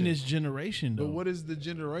was in this generation though. But what is the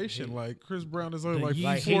generation? Like Chris Brown is only The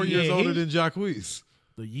like Yeezy- 4 years older than Jacquees.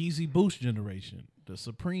 The Yeezy Boost generation, the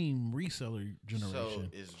Supreme reseller generation.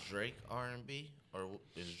 So is Drake R&B or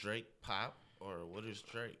is Drake pop or what is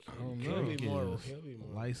Drake? I don't know. Drake is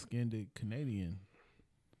light-skinned Canadian.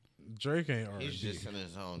 Drake ain't R&B. He's just in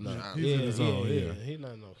his own. He's in his own. Yeah. He's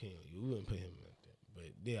not no king. You wouldn't put him like that. But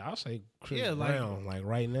yeah, I'll say Chris Yeah, Brown. Like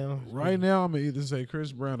right now. Right now, I'm gonna either say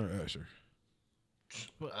Chris Brown or Usher.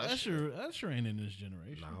 But Usher ain't in this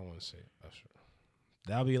generation. Nah, I wouldn't say Usher.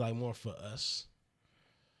 That'll be like more for us.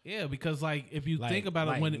 Yeah, because like if you think about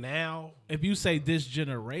like it, when now, if you say this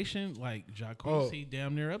generation, like Jacquees, he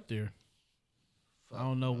damn near up there. I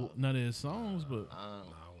don't know none of his songs, but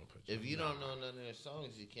if you don't know none of their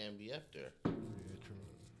songs, you can't be up there. Yeah, true.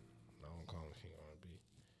 I don't call him king R&B.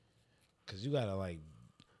 Cause you gotta like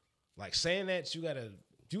saying that you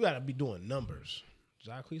gotta be doing numbers.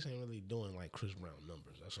 Jacquees ain't really doing like Chris Brown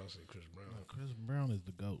numbers. That's why I say Chris Brown. Chris Brown is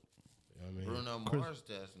the GOAT. You know what I mean? Bruno Mars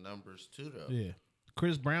does numbers too, though. Yeah,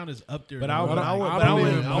 Chris Brown is up there. But though. I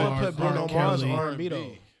would put Bruno Mars R&B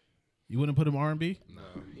though. You wouldn't put him R&B? No,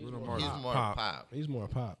 He's more pop. He's more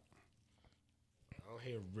pop. I don't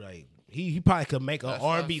hear like he probably could make an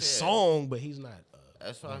R&B song, but he's not.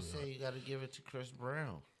 That's why I say you got to give it to Chris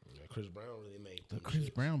Brown. Yeah, Chris Brown really made. Chris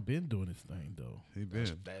Brown been doing his thing though. He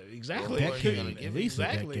been exactly At least a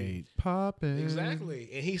decade. popping. Exactly,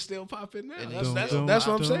 and he's still popping now. And That's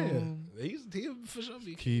what I'm saying. He'll for sure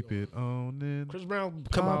be Keep it on in. Chris Brown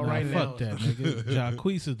come out right now. Fuck that, nigga.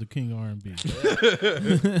 Jacquees is the king of R&B.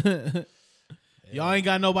 Y'all ain't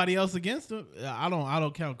got nobody else against him. I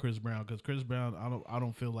don't count Chris Brown because Chris Brown, I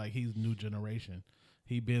don't feel like he's new generation.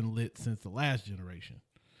 He been lit since the last generation.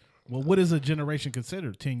 Well, what is a generation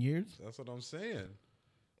considered? 10 years? That's what I'm saying.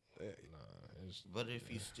 But if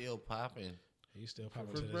he's still popping, He's still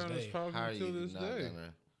popping Chris to this Brown is day. how are popping to you this not day.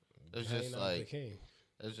 gonna? It's Hanging just out with the like king.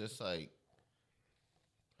 it's just like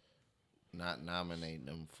not nominating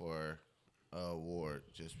him for an award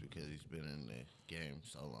just because he's been in the game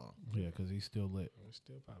so long. Yeah, because he's still lit. He's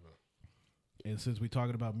still popping. And since we're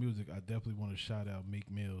talking about music, I definitely want to shout out Meek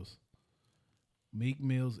Mills. Meek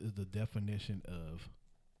Mills is the definition of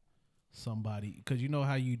somebody, because you know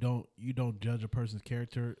how you don't judge a person's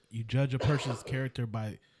character. You judge a person's character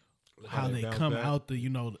by how they bounce come back. out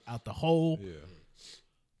the hole. Yeah.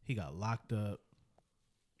 He got locked up.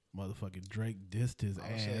 Motherfucking Drake dissed his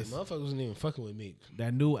I was saying, ass. motherfuckers wasn't even fucking with me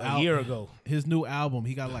That new a year ago. his new album,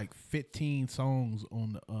 he got like 15 songs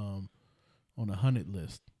on the 100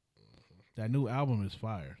 list. That new album is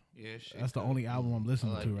fire. Yeah, shit. That's the only album I'm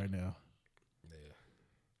listening like to it. right now.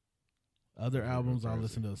 Yeah. Other Yeah, albums I'll crazy.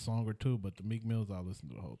 listen to a song or two, but the Meek Mills I'll listen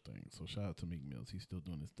to the whole thing. So shout out to Meek Mills. He's still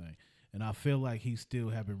doing his thing. And I feel like he still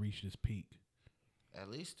haven't reached his peak. At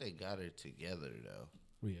least they got it together though,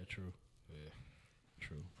 Yeah, true. Yeah.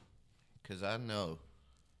 True. because I know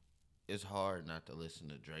it's hard not to listen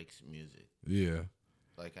to Drake's music. Yeah.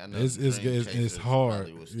 Like I know It's Dream it's Chasers hard.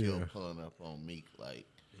 Probably was still Yeah. pulling up on Meek, like,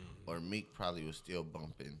 or Meek probably was still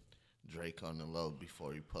bumping Drake on the low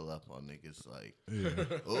before he pull up on niggas like,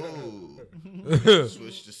 Yeah. oh,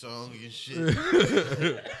 switch the song and shit.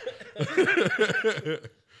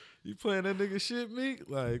 You playing that nigga shit, Meek?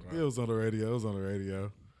 Like it was on the radio. It was on the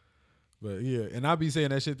radio. But yeah, and I be saying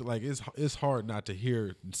that shit. Like it's hard not to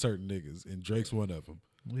hear certain niggas, and Drake's one of them.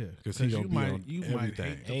 Yeah, 'Cause he gonna you be might on you might everything.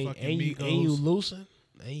 hate the Ain't, fucking ain't, you, Migos. ain't you losing?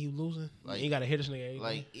 Ain't you losing? Like- you ain't got to hear this nigga.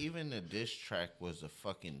 Like even the diss track was a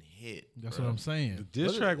fucking hit. That's bro. what I'm The saying.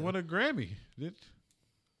 diss track won a Grammy.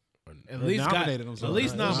 At Or least got nominated, I'm at sorry.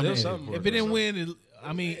 least It was nominated. something. If it didn't win,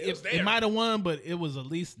 I mean, It was it there. might have won, but it was at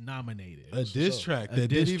least nominated. A diss so. track A that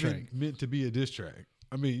diss didn't even track. meant to be a diss track.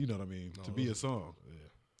 I mean, you know what I mean? No, to it be a was- song. Yeah,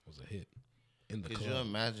 it was a hit in the Could you club.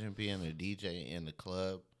 imagine being a DJ in the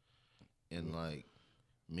club and like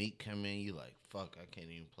Meek come in, you like, fuck, I can't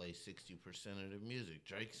even play 60% of the music.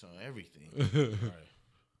 Drake's on everything.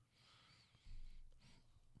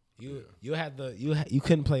 Right. You had you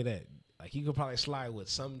couldn't play that. Like you could probably slide with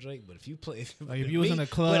some Drake, but if you play Like, if you was in a But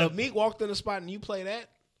club- if Meek walked in the spot and you play that,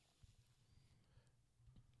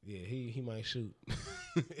 yeah, he might shoot.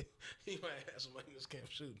 He might have somebody in his camp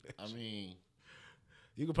shoot. I mean,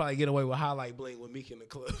 You could probably get away with highlight bling with Meek in the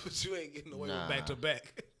club, but you ain't getting away Nah. with back to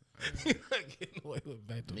back. You not getting away with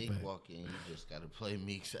back to Meek back. walk in, you just gotta play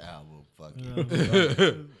Meek's album. Fuck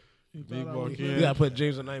it. Meek walk in. You gotta put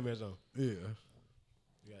Dreams and Nightmares on. Yeah. You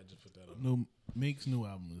gotta just put that on. Meek's new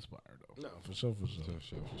album is fire though. No, for sure, for sure. For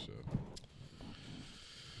sure.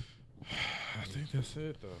 I think that's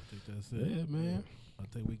it, though. I think that's it. Yeah, man. I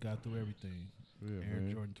think we got through everything. Yeah, Air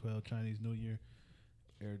man. Jordan 12 Chinese New Year,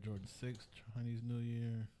 Air Jordan 6 Chinese New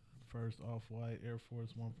Year, first Off-White Air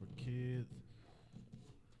Force One for kids.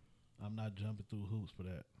 I'm not jumping through hoops for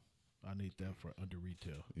that. I need that for under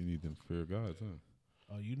retail. You need them fear gods,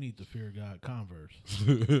 Oh, you need the Fear God Converse.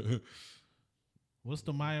 huh? What's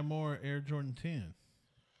the Maya Moore Air Jordan 10?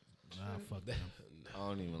 Nah, fuck them. I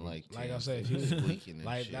don't even like. Like I 10s. said, They you- squeaking and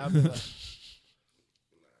like shit. that'd be like,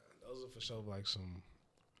 those are for sure like some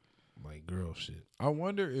like girl shit. I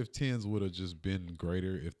wonder if 10s would have just been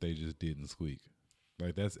greater if they just didn't squeak.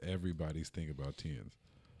 Like, that's everybody's thing about 10s.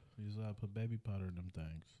 You just gotta put baby powder in them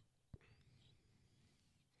things.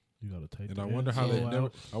 You gotta take. And the I wonder how insole they've never.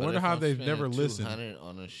 out. I wonder how they've never listened. 200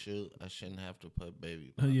 on a shoe. I shouldn't have to put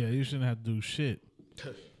baby. Yeah, you shouldn't have to do shit.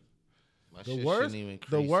 My The shit worst, shouldn't even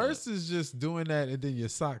the crease worst up. is just doing that, and then your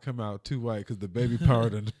sock come out too white because the baby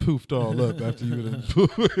powder done poofed all up after you done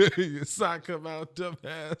poofed. Your sock come out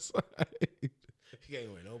dumbass. You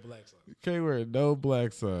can't wear no black socks. You can't wear no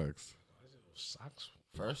black socks. Socks.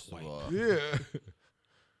 First of all, Yeah,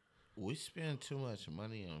 we spend too much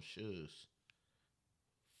money on shoes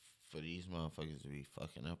for these motherfuckers to be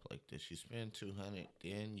fucking up like this. You spend 200,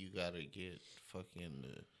 then you gotta get fucking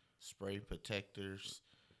the spray protectors.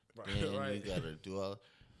 Then you gotta do all.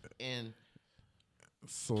 And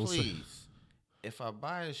so please, if I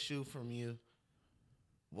buy a shoe from you,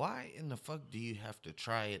 why in the fuck do you have to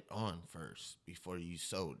try it on first before you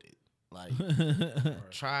sold it? Like,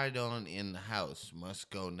 try it on in the house. Must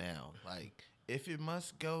go now. Like, if it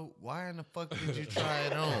must go, why in the fuck did you try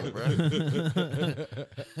it on, bro?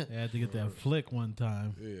 I had to get that flick one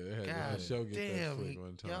time. Yeah, they had God to show get that damn, flick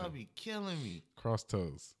one time. y'all be killing me. Cross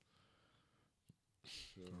toes.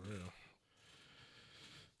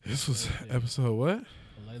 This was episode what?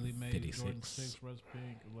 Lately made 56. Jordan 6 Russ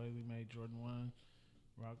Pink. Lately made Jordan 1.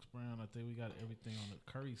 Rocks Brown. I think we got everything on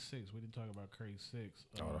the Curry 6. We didn't talk about Curry 6.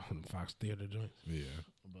 The Fox Theater joints. Yeah.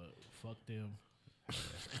 But fuck them.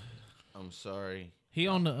 I'm sorry. He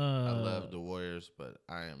on the. I love the Warriors, but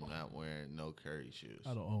I am not wearing no Curry shoes.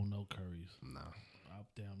 I don't own no Currys. No. Up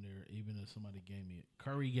down there, even if somebody gave me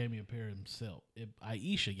Curry gave me a pair himself. If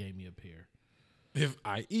Aisha gave me a pair. If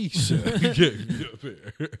Aisha gave me a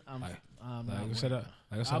pair. I'm not Like I wearing said,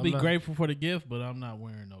 I'll be grateful for the gift, but I'm not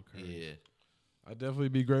wearing no Curry. Yeah. I'd definitely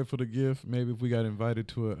be grateful to gift. Maybe if we got invited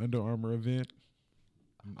to an Under Armour event.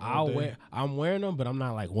 I'm wearing them, but I'm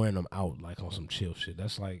not like wearing them out like on some chill shit.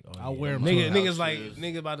 That's like I'll wear 'em Niggas out. like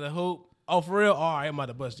niggas about to hoop. Oh, for real? All right, I'm about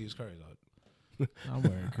to bust these curries out. I'm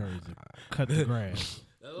wearing Currys to cut the grass.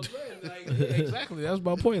 That's what I'm saying. Like, exactly. That's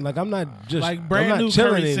my point. Like I'm not just Like I'm brand not new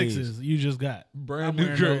chilling Curry in these. 6s you just got. Brand I'm new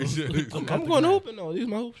wearing Curry those. 6s. Cut I'm the going grass. hooping though. These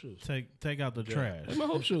my hoop shoes. Take out the trash. These my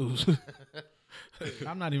hoop shoes.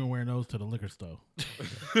 I'm not even wearing those to the liquor store.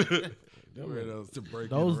 Wear those to break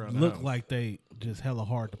Those in around the look house. like they just hella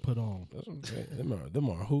hard to put on. That's what I'm saying. Them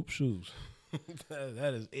are hoop shoes.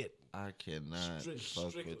 that is it. I cannot fuck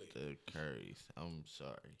Strictly. with the Currys. I'm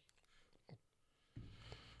sorry.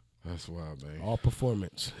 That's wild, man. All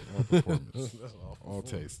performance. All performance. All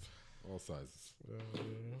taste. All sizes.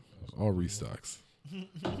 All restocks.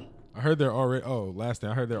 I heard they're already. Oh, last thing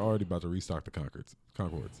I heard they're already about to restock the Concords.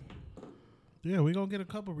 Yeah, we're going to get a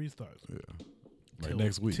couple restarts. Yeah, like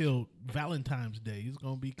next week. Till Valentine's Day. It's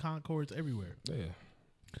going to be Concords everywhere. Yeah.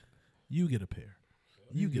 You get a pair.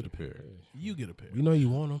 You get a pair. pair. You get a pair. We know you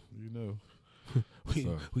want them. You know.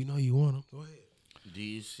 We know you want them. Go ahead. Do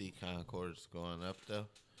you see Concords going up though?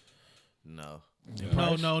 No.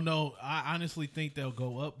 No. I honestly think they'll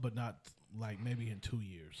go up, but not like maybe in 2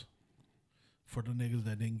 years. For the niggas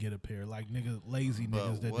that didn't get a pair, like lazy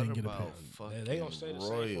niggas that didn't get a pair. Fucking They gonna stay the same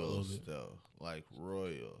for a little Royals bit. though? Like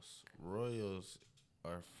Royals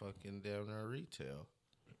are fucking down there retail.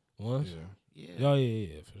 Once? Yeah. Yeah. Oh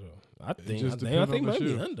yeah, for sure. I think just depends on the maybe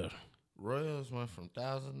shoe. under. Royals went from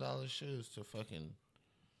 $1,000 shoes to fucking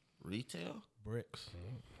retail. Bricks.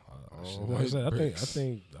 Like I said, I bricks.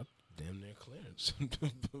 think damn near clearance.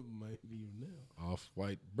 Might be even now.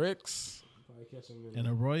 Off-white bricks. Probably catch them in And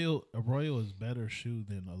a Royal is better shoe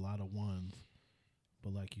than a lot of ones.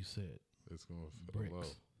 But like you said, It's going to fit bricks.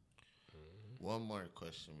 low. One more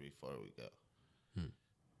question before we go.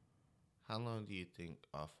 How long do you think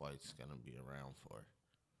Off-White's gonna be around for?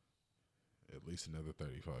 At least another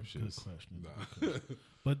 35 Good shoes. question. Nah.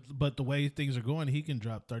 But the way things are going, he can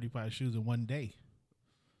drop 35 shoes in one day.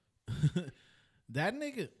 That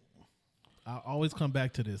nigga, I always come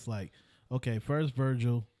back to this. Like, okay, first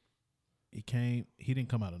Virgil, he didn't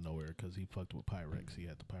come out of nowhere because he fucked with Pyrex. He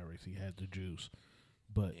had the Pyrex. He had the juice.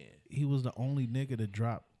 But he was the only nigga to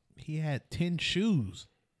drop. He had 10 shoes.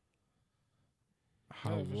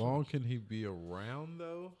 How long can he be around,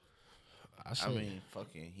 though? I mean,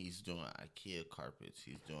 fucking, he's doing IKEA carpets.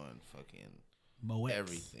 He's doing fucking Moex.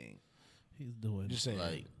 everything. He's doing Just saying,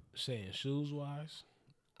 Like- saying shoes wise.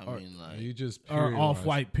 I mean, like, You just or period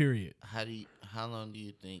Off-White, period. how long do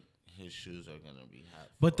you think his shoes are gonna be hot?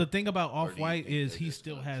 But for? the thing about Or do you Off-White think is they're he just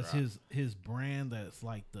still gonna has drop? his brand that's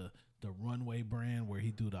like the runway brand where he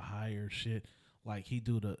do the higher shit. Like he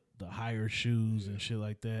do the higher shoes and shit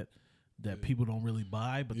like that people don't really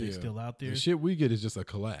buy, but they Yeah. still out there. The shit we get is just a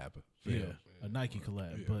collab. Yeah, a Nike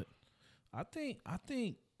collab. Yeah. But I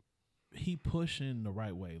think he pushing the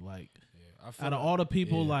right way. Like I feel out of like- all the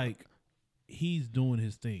people, yeah. like he's doing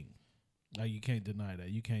his thing. Like you can't deny that.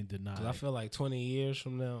 You can't deny. 'Cause I feel like 20 years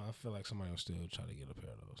from now, I feel like somebody will still try to get a pair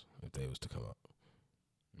of those if they was to come out.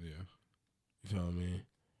 Yeah. You feel what I mean?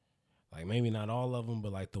 Like maybe not all of them,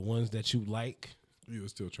 but like the ones that you like. You would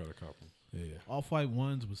still try to cop them. Yeah. Off-White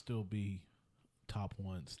ones would still be top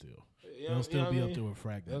one still. Yeah, They'll still be you know up what I there mean? with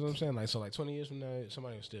fragments. That's what I'm saying. Like so, like 20 years from now,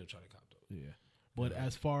 somebody will still try to cop those. Yeah. But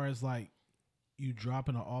as far as like you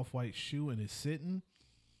dropping an Off-White shoe and it's sitting,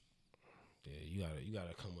 Yeah, you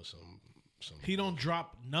gotta come with some. he don't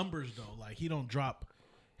drop numbers though. Like he don't drop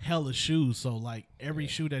hella shoes. So like every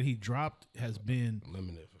shoe that he dropped has been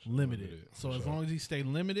limited. For sure. limited. So as long as he stay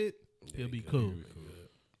limited, he'll be cool.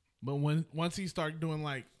 But once he start doing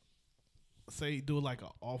like, say do like a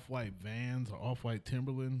Off-White Vans or Off-White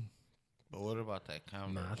Timberland, But what about that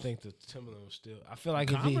Converse? Nah, I think the Timberland was still. I feel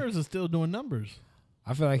like if Converse is still doing numbers.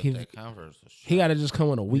 I feel like that Converse. he got to just come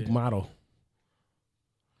with a weak model.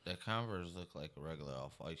 That Converse look like a regular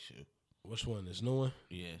Off-White shoe. Which one? This new one?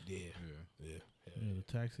 Yeah. Yeah. Yeah, the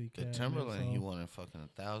taxi The cab. Timberland, mix he off. wanted fucking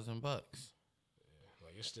 $1,000. Like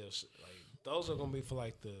it's still like those are gonna be for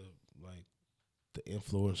like the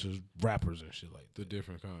influencers, rappers and shit like The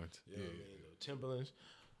different kinds. that. You know what I mean? The Timberlands,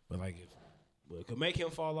 but like if But it could make him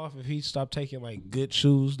fall off if he stopped taking like good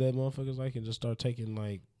shoes that motherfuckers like and just start taking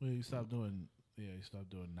like. Well, he stopped doing. Yeah, he stopped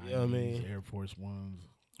doing 90s, Yeah, I mean, Air Force Ones.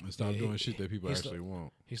 And stop Yeah, doing shit that people actually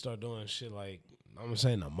want. He started doing shit like I'm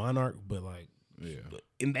saying a Monarch, but like Yeah.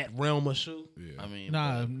 in that realm of shoe. Yeah. I mean,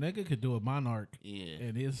 Nah, but, nigga could do a Monarch, yeah,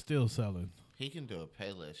 and it's still selling. he can do a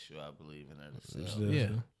Payless shoe, I believe, in that It's itself. just-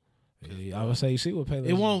 Yeah. I would say you see what Payless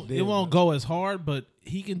It won't. did, It won't like, go as hard, but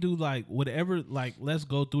he can do like whatever. Like, let's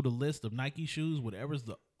go through the list of Nike shoes. Whatever's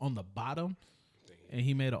on the bottom, and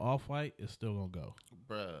he made an off-white. It's still gonna go.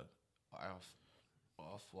 Bruh,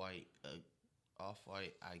 off-white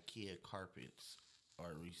IKEA carpets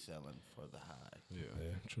are reselling for the high. Yeah.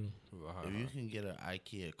 Yeah, true. If you can get an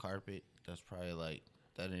IKEA carpet, that's probably like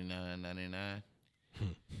 $39.99.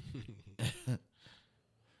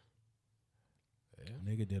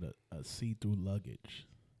 Nigga did a see-through luggage.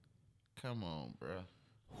 Come on, bruh.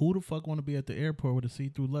 Who the fuck want to be at the airport with a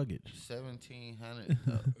see-through luggage? $1,700.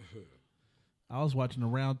 I was watching the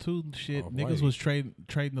round two shit. Off Niggas white. was trading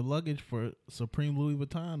the luggage for Supreme Louis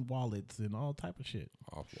Vuitton wallets and all type of shit.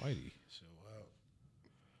 Off whitey.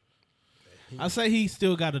 I say he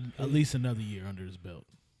still got at least another year under his belt.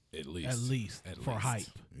 At least. At least for hype.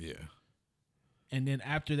 Yeah. And then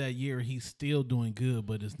after that year, he's still doing good,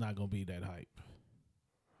 but it's not gonna be that hype.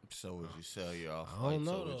 So would you sell your I off-white? don't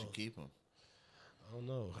know, So would you though. keep them? I don't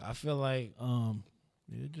know. I feel like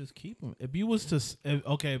You just keep them. If you was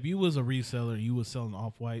if you was a reseller, you was selling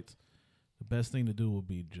off whites. The best thing to do would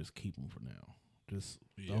be just keep them for now. Just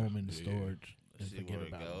throw them in the storage and See forget where it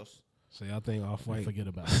about it. goes. so y'all think off white. Forget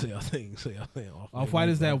about So it. y'all think Off white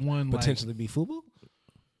is that one like, potentially be Fubu?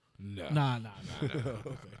 No. Nah.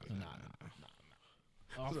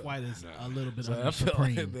 Off white is a little bit So under I feel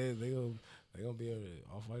Supreme. like they gonna be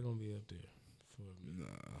off white gonna be up there.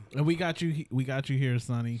 And we got you here,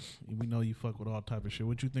 Sonny. We know you fuck with all type of shit.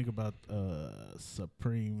 What you think about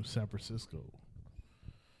Supreme San Francisco?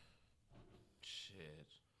 Shit.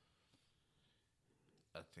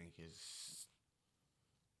 I think it's.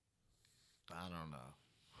 I don't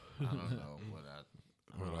know. I don't know what I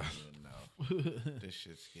don't even know. This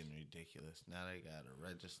shit's getting ridiculous. Now they gotta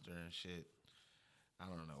register and shit. I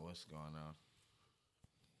don't know what's going on.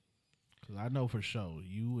 Cause I know for sure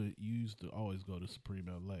you used to always go to Supreme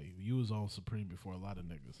LA. You was on Supreme before a lot of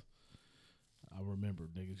niggas. I remember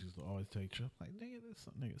niggas used to always take trips. Like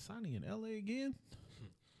nigga Sonny in LA again?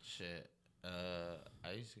 Shit.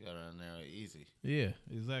 I used to go down there easy. Yeah,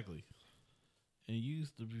 exactly. And you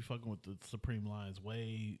used to be fucking with the Supreme lines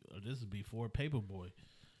this is before Paperboy.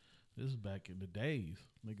 This is back in the days.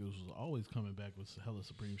 Niggas was always coming back with hella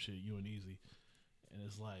Supreme shit, you and Easy. And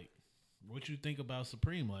it's like, what you think about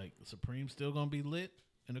Supreme? Like, Supreme still gonna be lit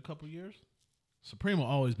in a couple years? Supreme will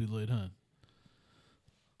always be lit, huh?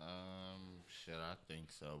 Shit, I think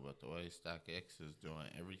so. But the way StockX is doing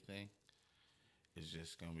everything, it's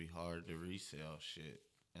just gonna be hard to resell shit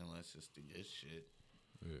unless it's the good shit.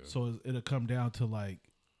 Yeah. So it'll come down to like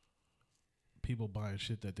people buying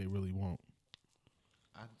shit that they really want.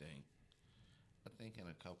 I think in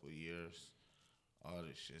a couple years, all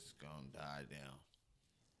this shit's gonna die down.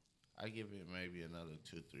 I give it maybe another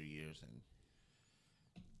 2-3 years, and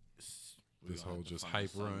This whole just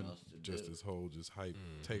hype run. Just this whole just hype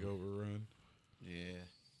takeover run. Yeah.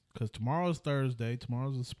 Cause tomorrow's Thursday.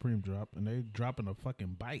 Tomorrow's a Supreme drop, and they dropping a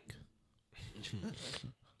fucking bike.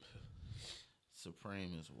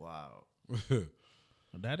 Supreme is wild.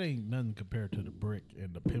 That ain't nothing compared to the brick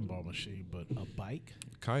and the pinball machine, but a bike.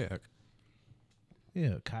 Kayak.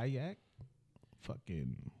 Yeah, kayak.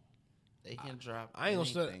 Fucking. They can drop. I ain't gonna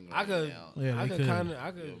start. anything I right could. now. Yeah, I they could could. kind of.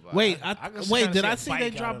 I could. Wait, I could wait. kinda Did see I a see bike they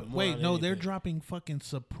out drop? of more Wait, than no, they're anything. dropping fucking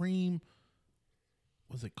Supreme.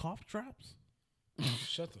 Was it cough drops?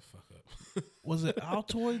 Shut the fuck up. Was it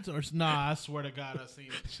Altoids or nah? I swear to God, I seen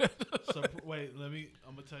it. Wait,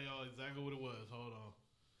 I'm gonna tell y'all exactly what it was. Hold on.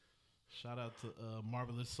 Shout out to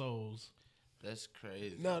Marvelous Souls. That's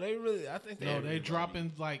crazy. No, they really. I think No, they. they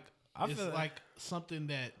dropping like I it's feel like something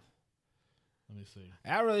that. Let me see.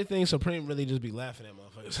 I really think Supreme really just be laughing at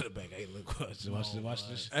motherfuckers in the back. Hey, look, watch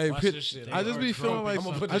this. Hey, watch this shit. I just be feeling like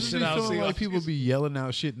I'ma put I this just shit be out, feeling see like what- people be yelling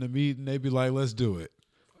out shit in the meeting. They be like, "Let's do it."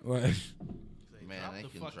 Like, Man, they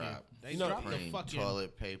can drop. They drop the Supreme fucking.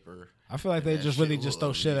 toilet paper. I feel like they That just shit really just will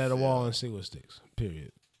throw shit at a wall resell. and see what sticks.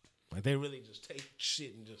 Period. Like they really just take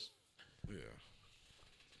shit and just yeah.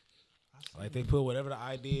 like they put whatever the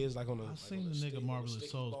idea is like on the. I seen the nigga Marvelous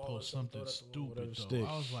Souls post something stupid though. stick.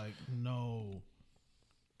 I was like, no.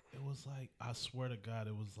 It was like, I swear to God,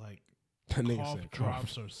 it was like That nigga cough said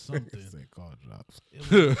drops or something. said cough drops.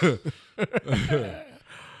 It was,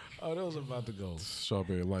 Oh, those are about to go.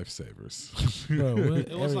 Strawberry lifesavers. Bro, what?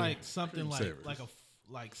 It was like something Savers.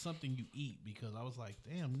 like something you eat because I was like,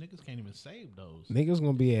 damn, niggas can't even save those. Niggas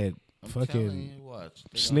gonna be at I'm telling fucking you, watch.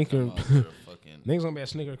 They Snicker. gonna come out with a fucking niggas gonna be at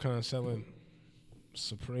SneakerCon selling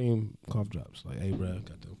Supreme cough drops. Like, hey, bro,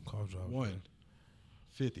 got the cough drops.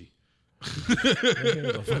 150.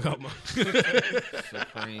 Fuck up my.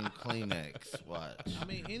 Supreme Kleenex. Watch. I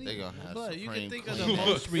mean, They gonna have but you Supreme can think of the Kleenex.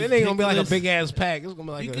 most It ridiculous. ain't gonna be like a big ass pack. It's gonna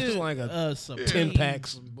be like You a, could, just like a Supreme 10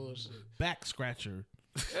 packs of bullshit. back scratcher.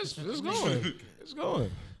 It's going. It's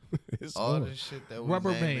going. It's All going. the shit that we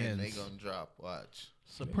Rubber naming, they bands. gonna drop. Watch.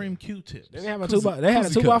 Supreme Q-tips. They have a two by. They had a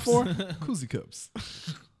 2x4. Koozie cups.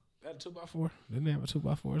 They had a 2x4. Didn't they have a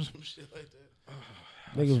 2x4 or some shit like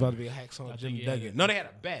that? Niggas about to be hacks on I Jim think he had Duggan. it. No, they had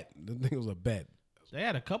a bat. The thing was a bat. They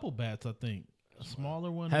had a couple bats, I think. A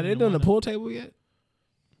smaller one. Had and they done the one pool table yet?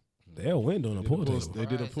 They'll win doing a pool pool- table. They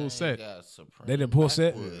did a Surprised pool they set. ain't got Supreme They did a pool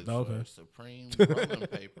set? backwoods Oh, okay. or Supreme rolling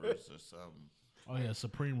papers or something. Oh yeah,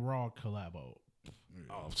 Supreme Raw collabo.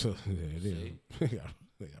 Oh, so, yeah, it is. They got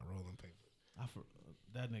rolling paper.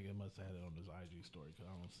 That nigga must have had it on his IG story because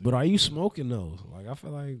I don't see. But are you smoking those? Like, I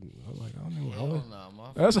feel like, I don't even. Hell no, my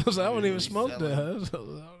That's what I'm fucking saying. I don't even reselling. smoke that. That's what I'm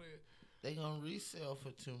saying. They gonna resell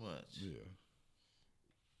for too much. Yeah.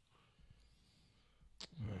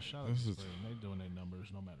 Shout out This to is- Supreme. They doing their numbers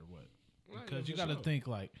no matter what. Right, Because you for got to sure. think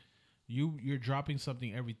like you're dropping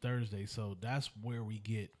something every Thursday, so that's where we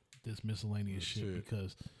get this miscellaneous shit. Shit.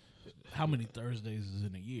 Because how many Thursdays is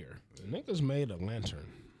in a year? The niggas made a lantern.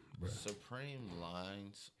 Supreme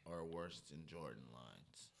lines are worse than Jordan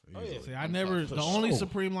lines. Oh, yeah. See, I never. For The only sure.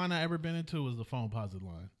 Supreme line I ever been into was the phone posit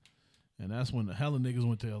line, and that's when the hella niggas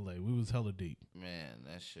went to LA. We was hella deep. Man,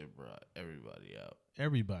 that shit brought everybody out.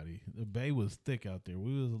 Everybody, the bay was thick out there.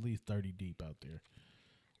 We was at least 30 deep out there.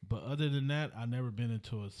 But other than that, I never been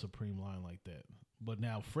into a Supreme line like that. But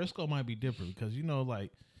now Frisco might be different because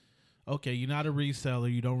like, okay, you're not a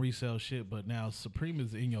reseller, you don't resell shit, but now Supreme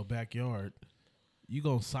is in your backyard. You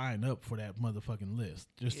gonna sign up for that motherfucking list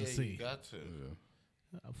just to see. You got to.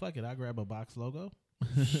 Fuck it, I grab a box logo.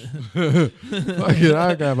 Fuck it,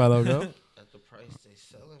 I got my logo. At the price they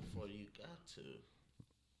selling for, you got to.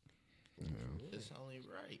 It's only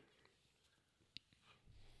right.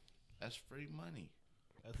 That's free money.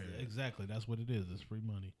 Exactly, that's what it is. It's free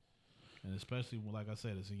money, and especially when, like I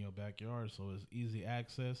said, it's in your backyard, so it's easy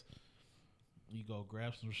access. You go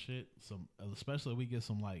grab some shit, especially if we get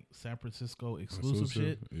some like San Francisco exclusive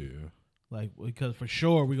shit. Yeah. Like, because for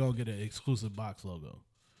sure we're gonna get an exclusive box logo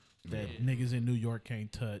that niggas in New York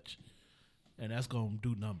can't touch, and that's gonna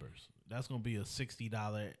do numbers. That's gonna be a $60,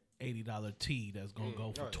 $80 tee that's gonna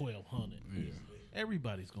go for $1,200. Yeah.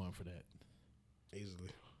 Everybody's going for that. Easily.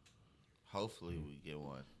 Hopefully we get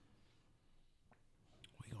one.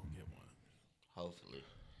 We gonna get one. Hopefully.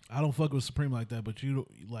 I don't fuck with Supreme like that, but you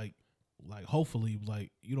like hopefully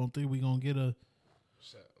like you don't think we gonna get a.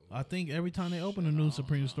 I think every time they open a new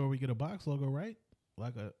Supreme store, we get a box logo, right?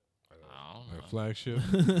 Like a. I don't know. Like flagship.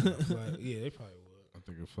 Yeah, they probably would. I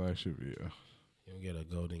think a flagship. Yeah. You'll get a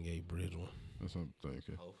Golden Gate Bridge one. That's what I'm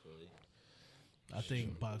thinking. Hopefully. I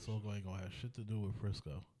think box logo ain't gonna have shit to do with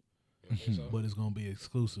Frisco, You think so? but it's gonna be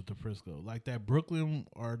exclusive to Frisco. Like that Brooklyn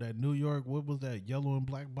or that New York. What was that yellow and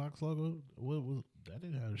black box logo? What was that?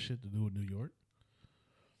 Didn't have shit to do with New York.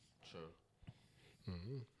 True.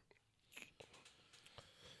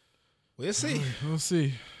 We'll see. Let's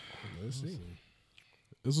see. Let's see.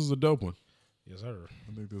 This was a dope one. Yes, sir.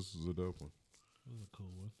 I think this was a dope one. It was a cool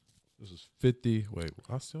one. This is 50. Wait,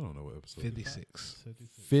 I still don't know what episode. 56.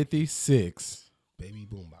 56. Baby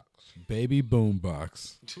Boombox. Baby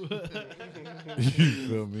Boombox. You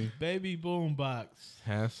feel me? Baby Boombox.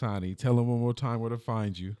 Hassani. Tell them one more time where to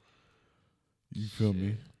find you. You feel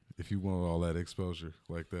me? If you want all that exposure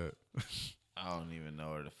like that. I don't even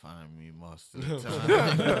know where to find me most of the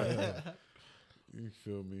time. You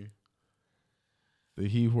feel me? The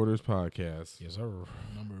Heat Hoarders podcast. Yes, sir.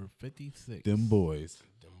 Number 56. Them boys.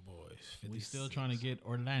 Them boys. We still trying to get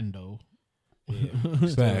Orlando.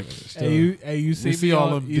 Facts. You see see me all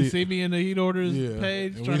on, of you the- see me in the Heat Orders Yeah.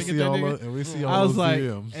 page And trying we to get see that all nigga. of, and we see all I was those like,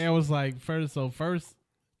 DMs. and I was like, first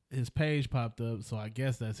his page popped up, so I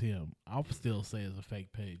guess that's him. I'll still say it's a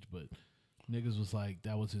fake page, but niggas was like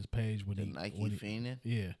that was his page when The he Nike when he- Fiendin'.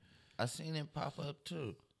 yeah. I seen it pop up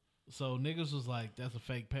too. So niggas was like, that's a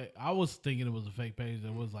fake page. I was thinking it was a fake page.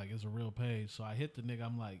 That was like, it's a real page. So I hit the nigga.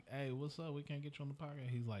 I'm like, hey, what's up? We can't get you on the podcast.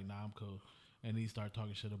 He's like, nah, I'm cool. And he started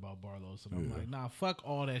talking shit about Barlow. So I'm like, nah, fuck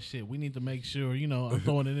all that shit. We need to make sure, I'm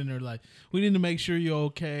throwing it in there like, we need to make sure you're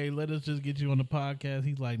okay. Let us just get you on the podcast.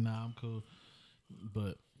 He's like, nah, I'm cool.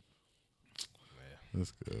 But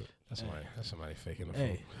That's good. That's somebody faking the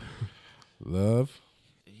Hey, phone. Love.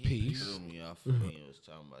 He Peace. threw me off when he was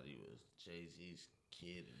talking about he was Jay-Z's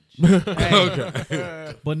kid and shit.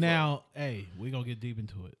 hey. But now, hey, we're gonna get deep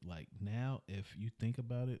into it. Like now, if you think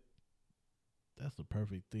about it, that's the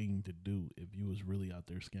perfect thing to do if you was really out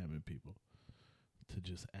there scamming people. To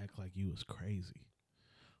just act like you was crazy.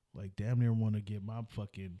 Like damn near want to get my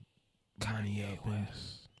fucking money up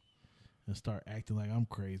and start acting like I'm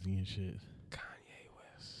crazy and shit. Kanye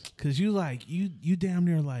West. Cause you like you damn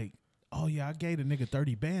near like, oh yeah, I gave the nigga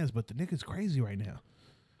 30 bands, but the nigga's crazy right now.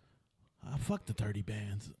 I fucked the 30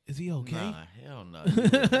 bands. Is he okay? Nah, hell no. You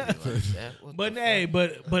wouldn't be like that. What But the hey,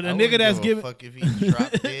 fuck? but a I nigga wouldn't that's give a giving fuck if he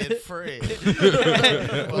dropped dead Fred.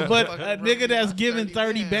 but a nigga that's giving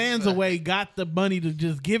 30 bands back. away got the money to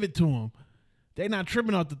just give it to him. They not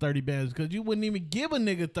tripping off the 30 bands because you wouldn't even give a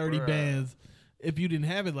nigga 30 Bruh. bands if you didn't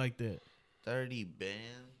have it like that. 30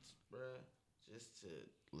 bands, bruh, just to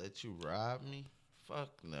let you rob me? Fuck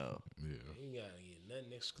no. Yeah. You gotta get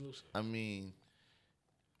nothing exclusive. I mean,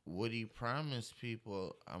 what he promised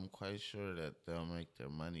people, I'm quite sure that they'll make their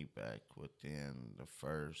money back within the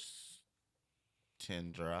first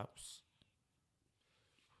 10 drops.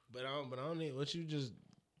 But I don't need what you just.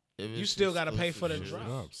 If You it's still gotta pay for the exclusive shoes-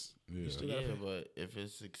 drops. Yeah. still Yeah, gotta pay. but if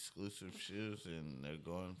it's exclusive shoes and they're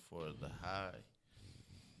going for the high,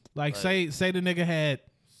 Like Like- say the nigga had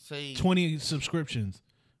say 20 subscriptions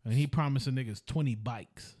and he promised the niggas 20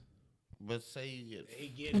 bikes. but say you get He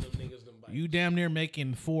getting them niggas them bikes. You damn near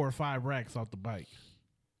making 4 or 5 racks off the bike.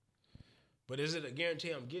 But is it a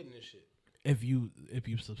guarantee I'm getting this shit? If you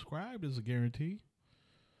subscribe, there's a guarantee.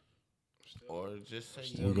 or just say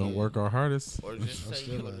We're you gonna get- work our hardest. Or just say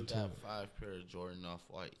still you not got into it. 5 pair of Jordan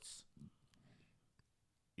off-whites.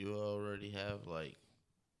 You already have like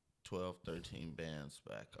 12, 13 bands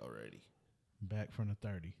back already. Back from the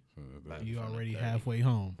 30. Back You from the already 30. halfway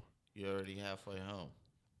home. You're already halfway home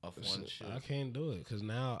off one shoe. I can't do it because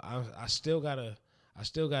now I still gotta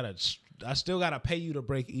pay you to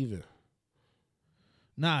break even.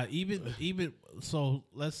 Nah, even so,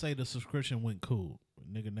 let's say the subscription went cool.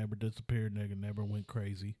 Nigga never disappeared. Nigga never went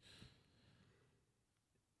crazy.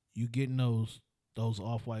 You getting those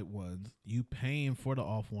off-white ones. You paying for the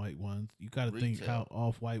off-white ones. You got to think Retail. how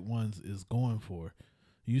off-white ones is going for.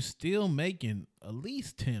 You still making at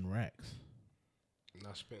least 10 racks. And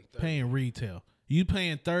I spent 30. Paying retail. You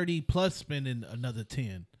paying 30 plus spending another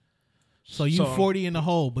 10. So you So- 40 in the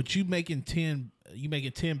hole, but you making 10. You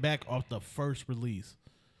making 10 back off the first release,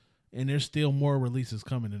 and there's still more releases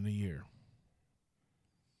coming in a year.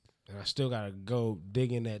 And I still gotta go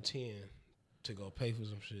dig in that 10 to go pay for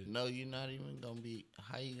some shit. No, you're not even gonna be.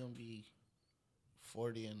 How you gonna be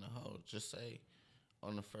 40 in the hole? Just say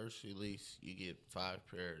on the first release you get 5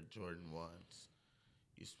 pair of Jordan 1s.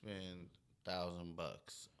 You spend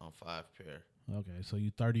 $1,000 on 5 pair, Okay, so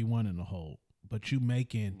you 31 in the hole, but you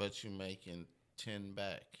making but you're making 10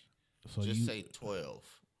 back. so Just you say 12,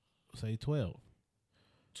 say 12.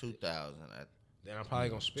 2,000. Then I'm probably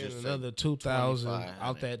gonna spend Just say another 2,000 $2,500.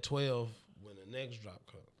 out that 12 when the next drop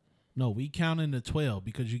comes. No, we counting the 12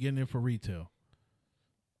 because you're getting it for retail.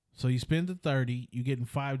 So you spend the 30, you getting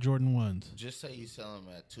 5 Jordan 1s. Just say you sell them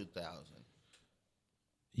at 2,000.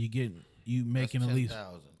 You making at least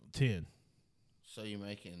 10,000. 10. So you're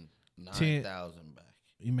making 10. 9,000 back.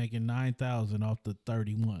 You making 9,000 off the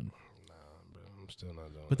 31. Nah, bro, I'm still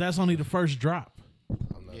not doing But that's only the first drop.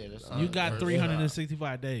 I'm not, Yeah, that's You not- got first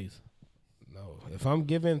 365 days. no. If I'm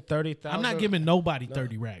giving 30,000, I'm not giving nobody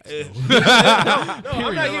 30 racks. though. I'm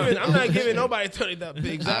not giving nobody 30,000.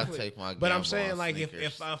 Exactly. I'll take my But I'm gamble saying on like sneakers.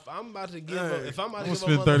 if I'm about to give Hey, if I'm about I'm to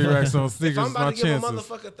gonna give a spend 30 racks on if sneakers. I'm My about to give a chances.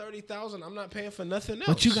 motherfucker 30,000, I'm not paying for nothing else.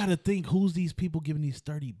 But you got to think, who's these people giving these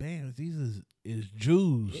 30 bands? These is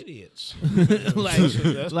Jews. idiots. like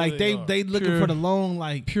That's like what they are. they looking Pure- for the loan.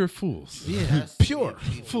 Like Pure fools. There yeah, has to be Pure.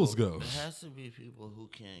 people- Fools go. There has to be people who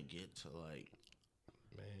can't get to like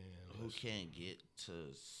who can't get to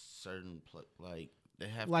certain like they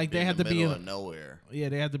have Like, to be they in have the to be middle in- of nowhere. yeah.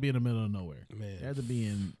 They have to be in the middle of nowhere. Man. They have to be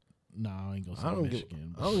in. I ain't gonna say I don't give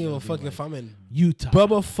Michigan. I don't give a fuck if I'm in Utah.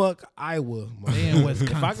 Bubba fuck Iowa. They in If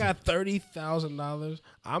Wisconsin. I got $30,000,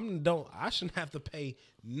 I shouldn't have to pay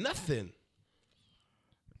nothing.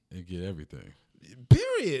 And get everything.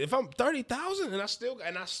 Period. If I'm 30,000 and I still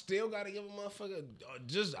gotta give a motherfucker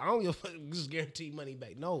I don't give a fuck, just guaranteed money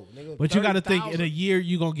back. No, nigga. But you got to think, in a 30,000. year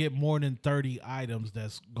you gonna get more than 30 items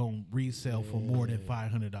that's gonna resell for more than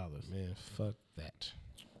 $500. Man, fuck that.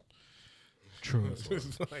 True.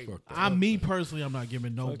 It's like, Fuck that. Me personally, I'm not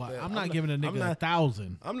giving nobody. that. I'm not I'm giving a not- nigga I'm not-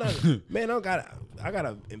 1,000. I'm not, man. I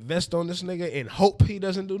gotta invest on this nigga and hope he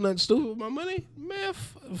doesn't do nothing stupid with my money. Man,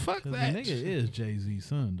 fuck Cause the that. nigga is Jay-Z's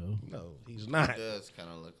son though. No, he's not. It does kind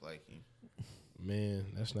of look like him. Man,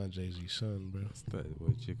 that's not Jay-Z's son, bro.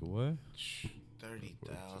 What, chicken, what?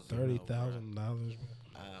 $30,000.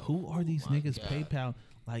 Who are these my niggas God. PayPal?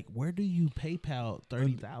 Like, where do you PayPal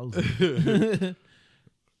 30,000?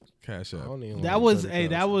 Cash I out. don't even That like was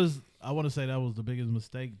 30,000. that was. I want to say that was the biggest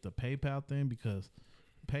mistake, the PayPal thing, because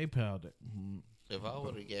PayPal. If I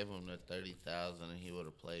would have gave him the 30,000 and he would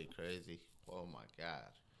have played crazy, oh my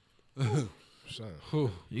God.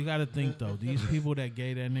 Son. You got to think though, these people that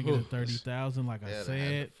gave that nigga the 30,000, like I Yeah,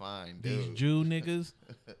 said, fine, these dude. Jew niggas,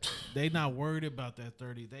 they not worried about that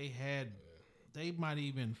 30. They might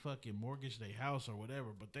even fucking mortgage their house or whatever,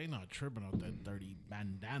 but they not tripping off that 30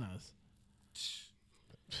 bandanas.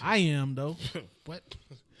 I am though, What?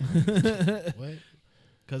 What?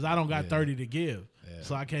 cause I don't got Yeah. 30 to give, Yeah.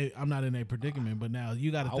 so I can't. I'm not in a predicament. But now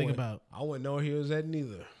you got to think about. I wouldn't know where he was at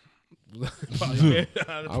neither. I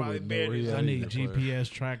wouldn't know where he I at need either, GPS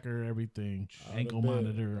tracker, everything, ankle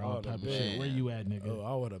monitor, all type of shit. Where you at, nigga? Oh,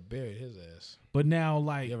 I would have buried his ass. But now,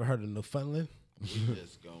 like, You ever heard of Newfoundland?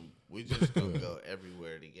 We just gonna go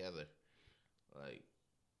everywhere together. Like,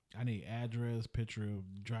 I need address, picture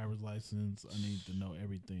of driver's license. I need to know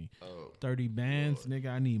everything. oh, 30 bands, nigga.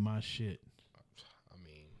 I need my shit. I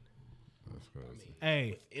mean, That's crazy.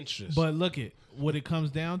 Hey, interest. but look it. What it comes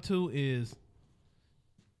down to is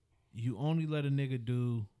you only let a nigga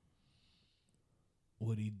do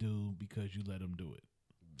what he do because you let him do it.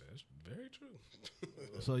 that's very true.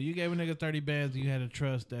 So you gave a nigga 30 bands, you had to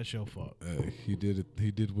trust. That's your fault. He did it.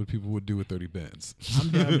 He did what people would do with 30 bands.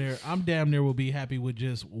 I'm damn near will be happy with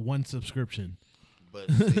just one subscription. but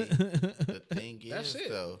see, the thing That's is it.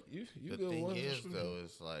 though, You the go thing one is subscription. though,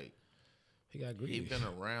 is like He got greedy. he's been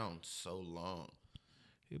around so long,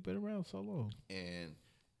 He's been around so long. and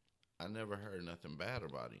I never heard nothing bad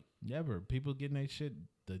about him. Never. People getting their shit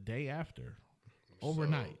the day after,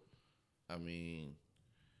 overnight. So, I mean,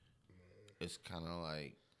 it's kind of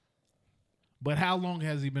like, But how long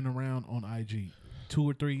has he been around on IG? 2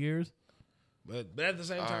 or 3 years? But at the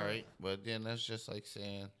same all time, right, but then that's just like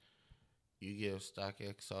saying you give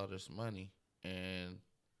StockX all this money, and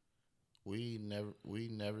we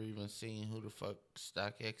never even seen who the fuck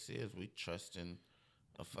StockX is. We trusting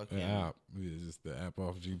a fucking The app. It's just the app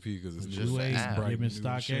off GP because it's Just You an just ain't app. bright giving new and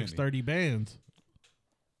StockX shiny. 30 bands.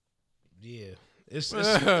 yeah, it's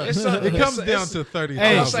It comes down to 30.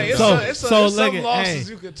 Hey, I'm saying, so- it's so some look at- losses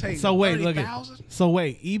hey, you could take. So wait, look at. 30,000? So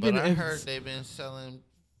wait, even But I if heard they've been selling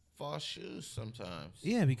false shoes sometimes.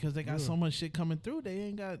 yeah, because they got so much shit coming through, they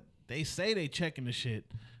ain't got. They say they checking the shit.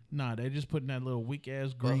 Nah, they just putting that little weak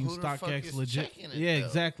ass green who the fuck StockX is legit. checking it, Yeah, though?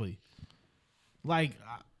 exactly. Like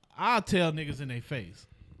I'll tell niggas in their face.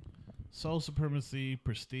 Soul Supremacy,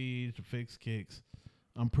 Prestige, Fix Kicks.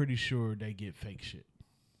 I'm pretty sure they get fake shit.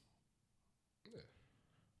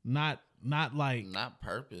 Not like Not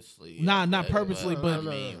purposely. not purposely, but I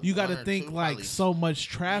mean, you got to one or think two like probably- so much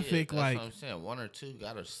traffic, Yeah, like that's what I'm saying. One or two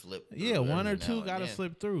gotta slip. yeah, through one or every now two and got to then.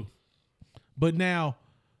 slip through. But now,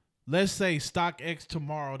 let's say StockX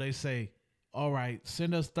tomorrow they say, all right,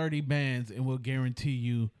 send us 30 bands and we'll guarantee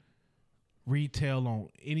you retail on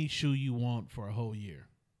any shoe you want for a whole year.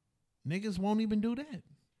 Niggas won't even do that.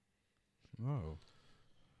 Oh.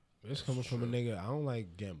 It's coming from a nigga. I don't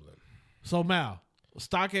like gambling. So Mal,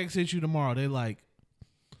 StockX hits you tomorrow. They like,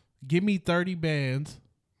 give me 30 bands.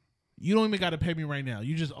 You don't even got to pay me right now.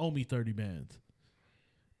 You just owe me 30 bands.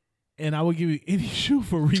 And I will give you any shoe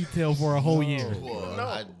for retail for a whole year. Well,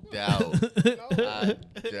 I doubt. I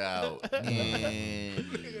doubt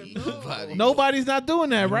anybody. Nobody's not doing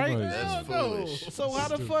that, right? Nobody's That's Hell no. foolish. So how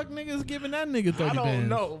the fuck niggas giving that nigga 30 I don't bands?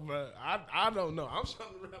 know, bro. I don't know. I'm trying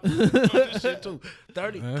to wrap my head around this shit too.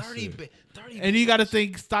 30, That's 30, it. 30. And you got to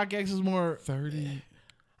think StockX is more 30.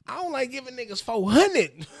 I don't like giving niggas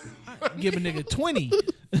 400. give a nigga 20.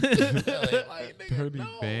 Like, nigga, 30 no.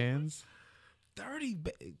 bands? 30,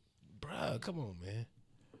 bruh. Come on, man.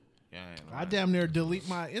 Yeah, I damn near delete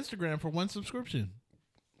my Instagram for one subscription.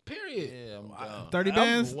 Period. Yeah, I'm done. 30 I'm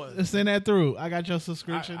bands? the one. Send that through. I got your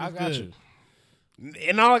subscription. I It's got good. you.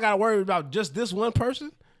 And all I got to worry about just this one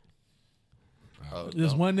person. Oh,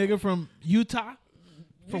 This no. one nigga from Utah,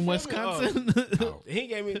 from feel me? Wisconsin. He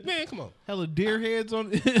gave me, man, come on. Hella deer heads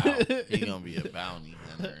on. He gonna be a bounty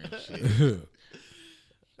hunter and shit.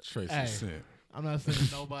 Tracy Hey. Cent. I'm not sending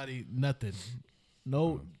nobody nothing.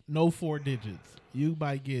 No 4 digits. You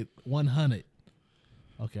might get 100.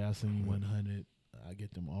 Okay, I'll send you 100. I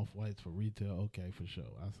get them off whites for retail. Okay, for sure.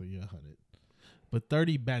 I'll send you 100. But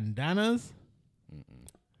 30 bandanas.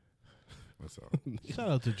 What's up? Shout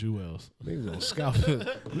out to Jewels. Niggas gonna scalp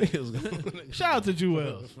it. Shout out to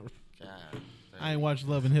Jewels. God, I ain't watched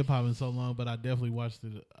Love and Hip Hop in so long, but I definitely watched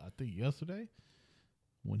it. I think yesterday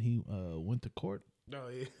when he went to court. No,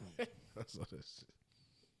 yeah. That's all that shit.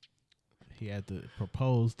 He had to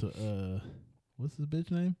propose to what's his bitch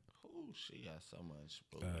name? oh, she got so much.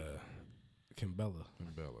 Kimbella.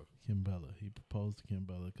 Bella. He proposed to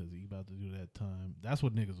Kimbella because he about to do that time. That's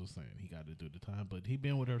what niggas was saying. He got to do the time, but he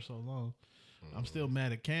been with her so long. I'm still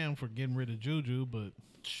mad at Cam for getting rid of Juju, but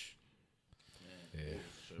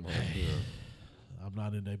I'm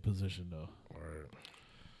not in that position though.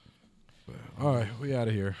 All right, we out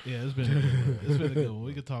of here. Yeah, it's been a good one. It's been a good one.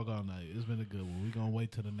 We could talk all night. It's been a good one. We're gonna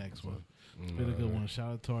wait till the next one. It's been a good one.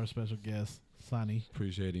 Shout out to our special guest, Sonny.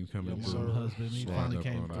 Appreciate him coming Your through. husband. He Slide finally up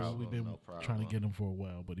came on through. us. We've been No problem. trying to get him for a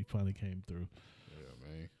while, but he finally came through. Yeah,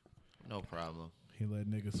 man. No problem. He let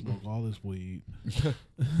niggas smoke all this weed. Yeah,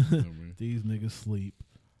 man. These niggas sleep.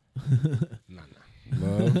 Nah.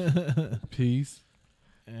 Love, peace,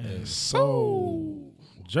 And So,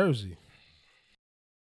 Jersey.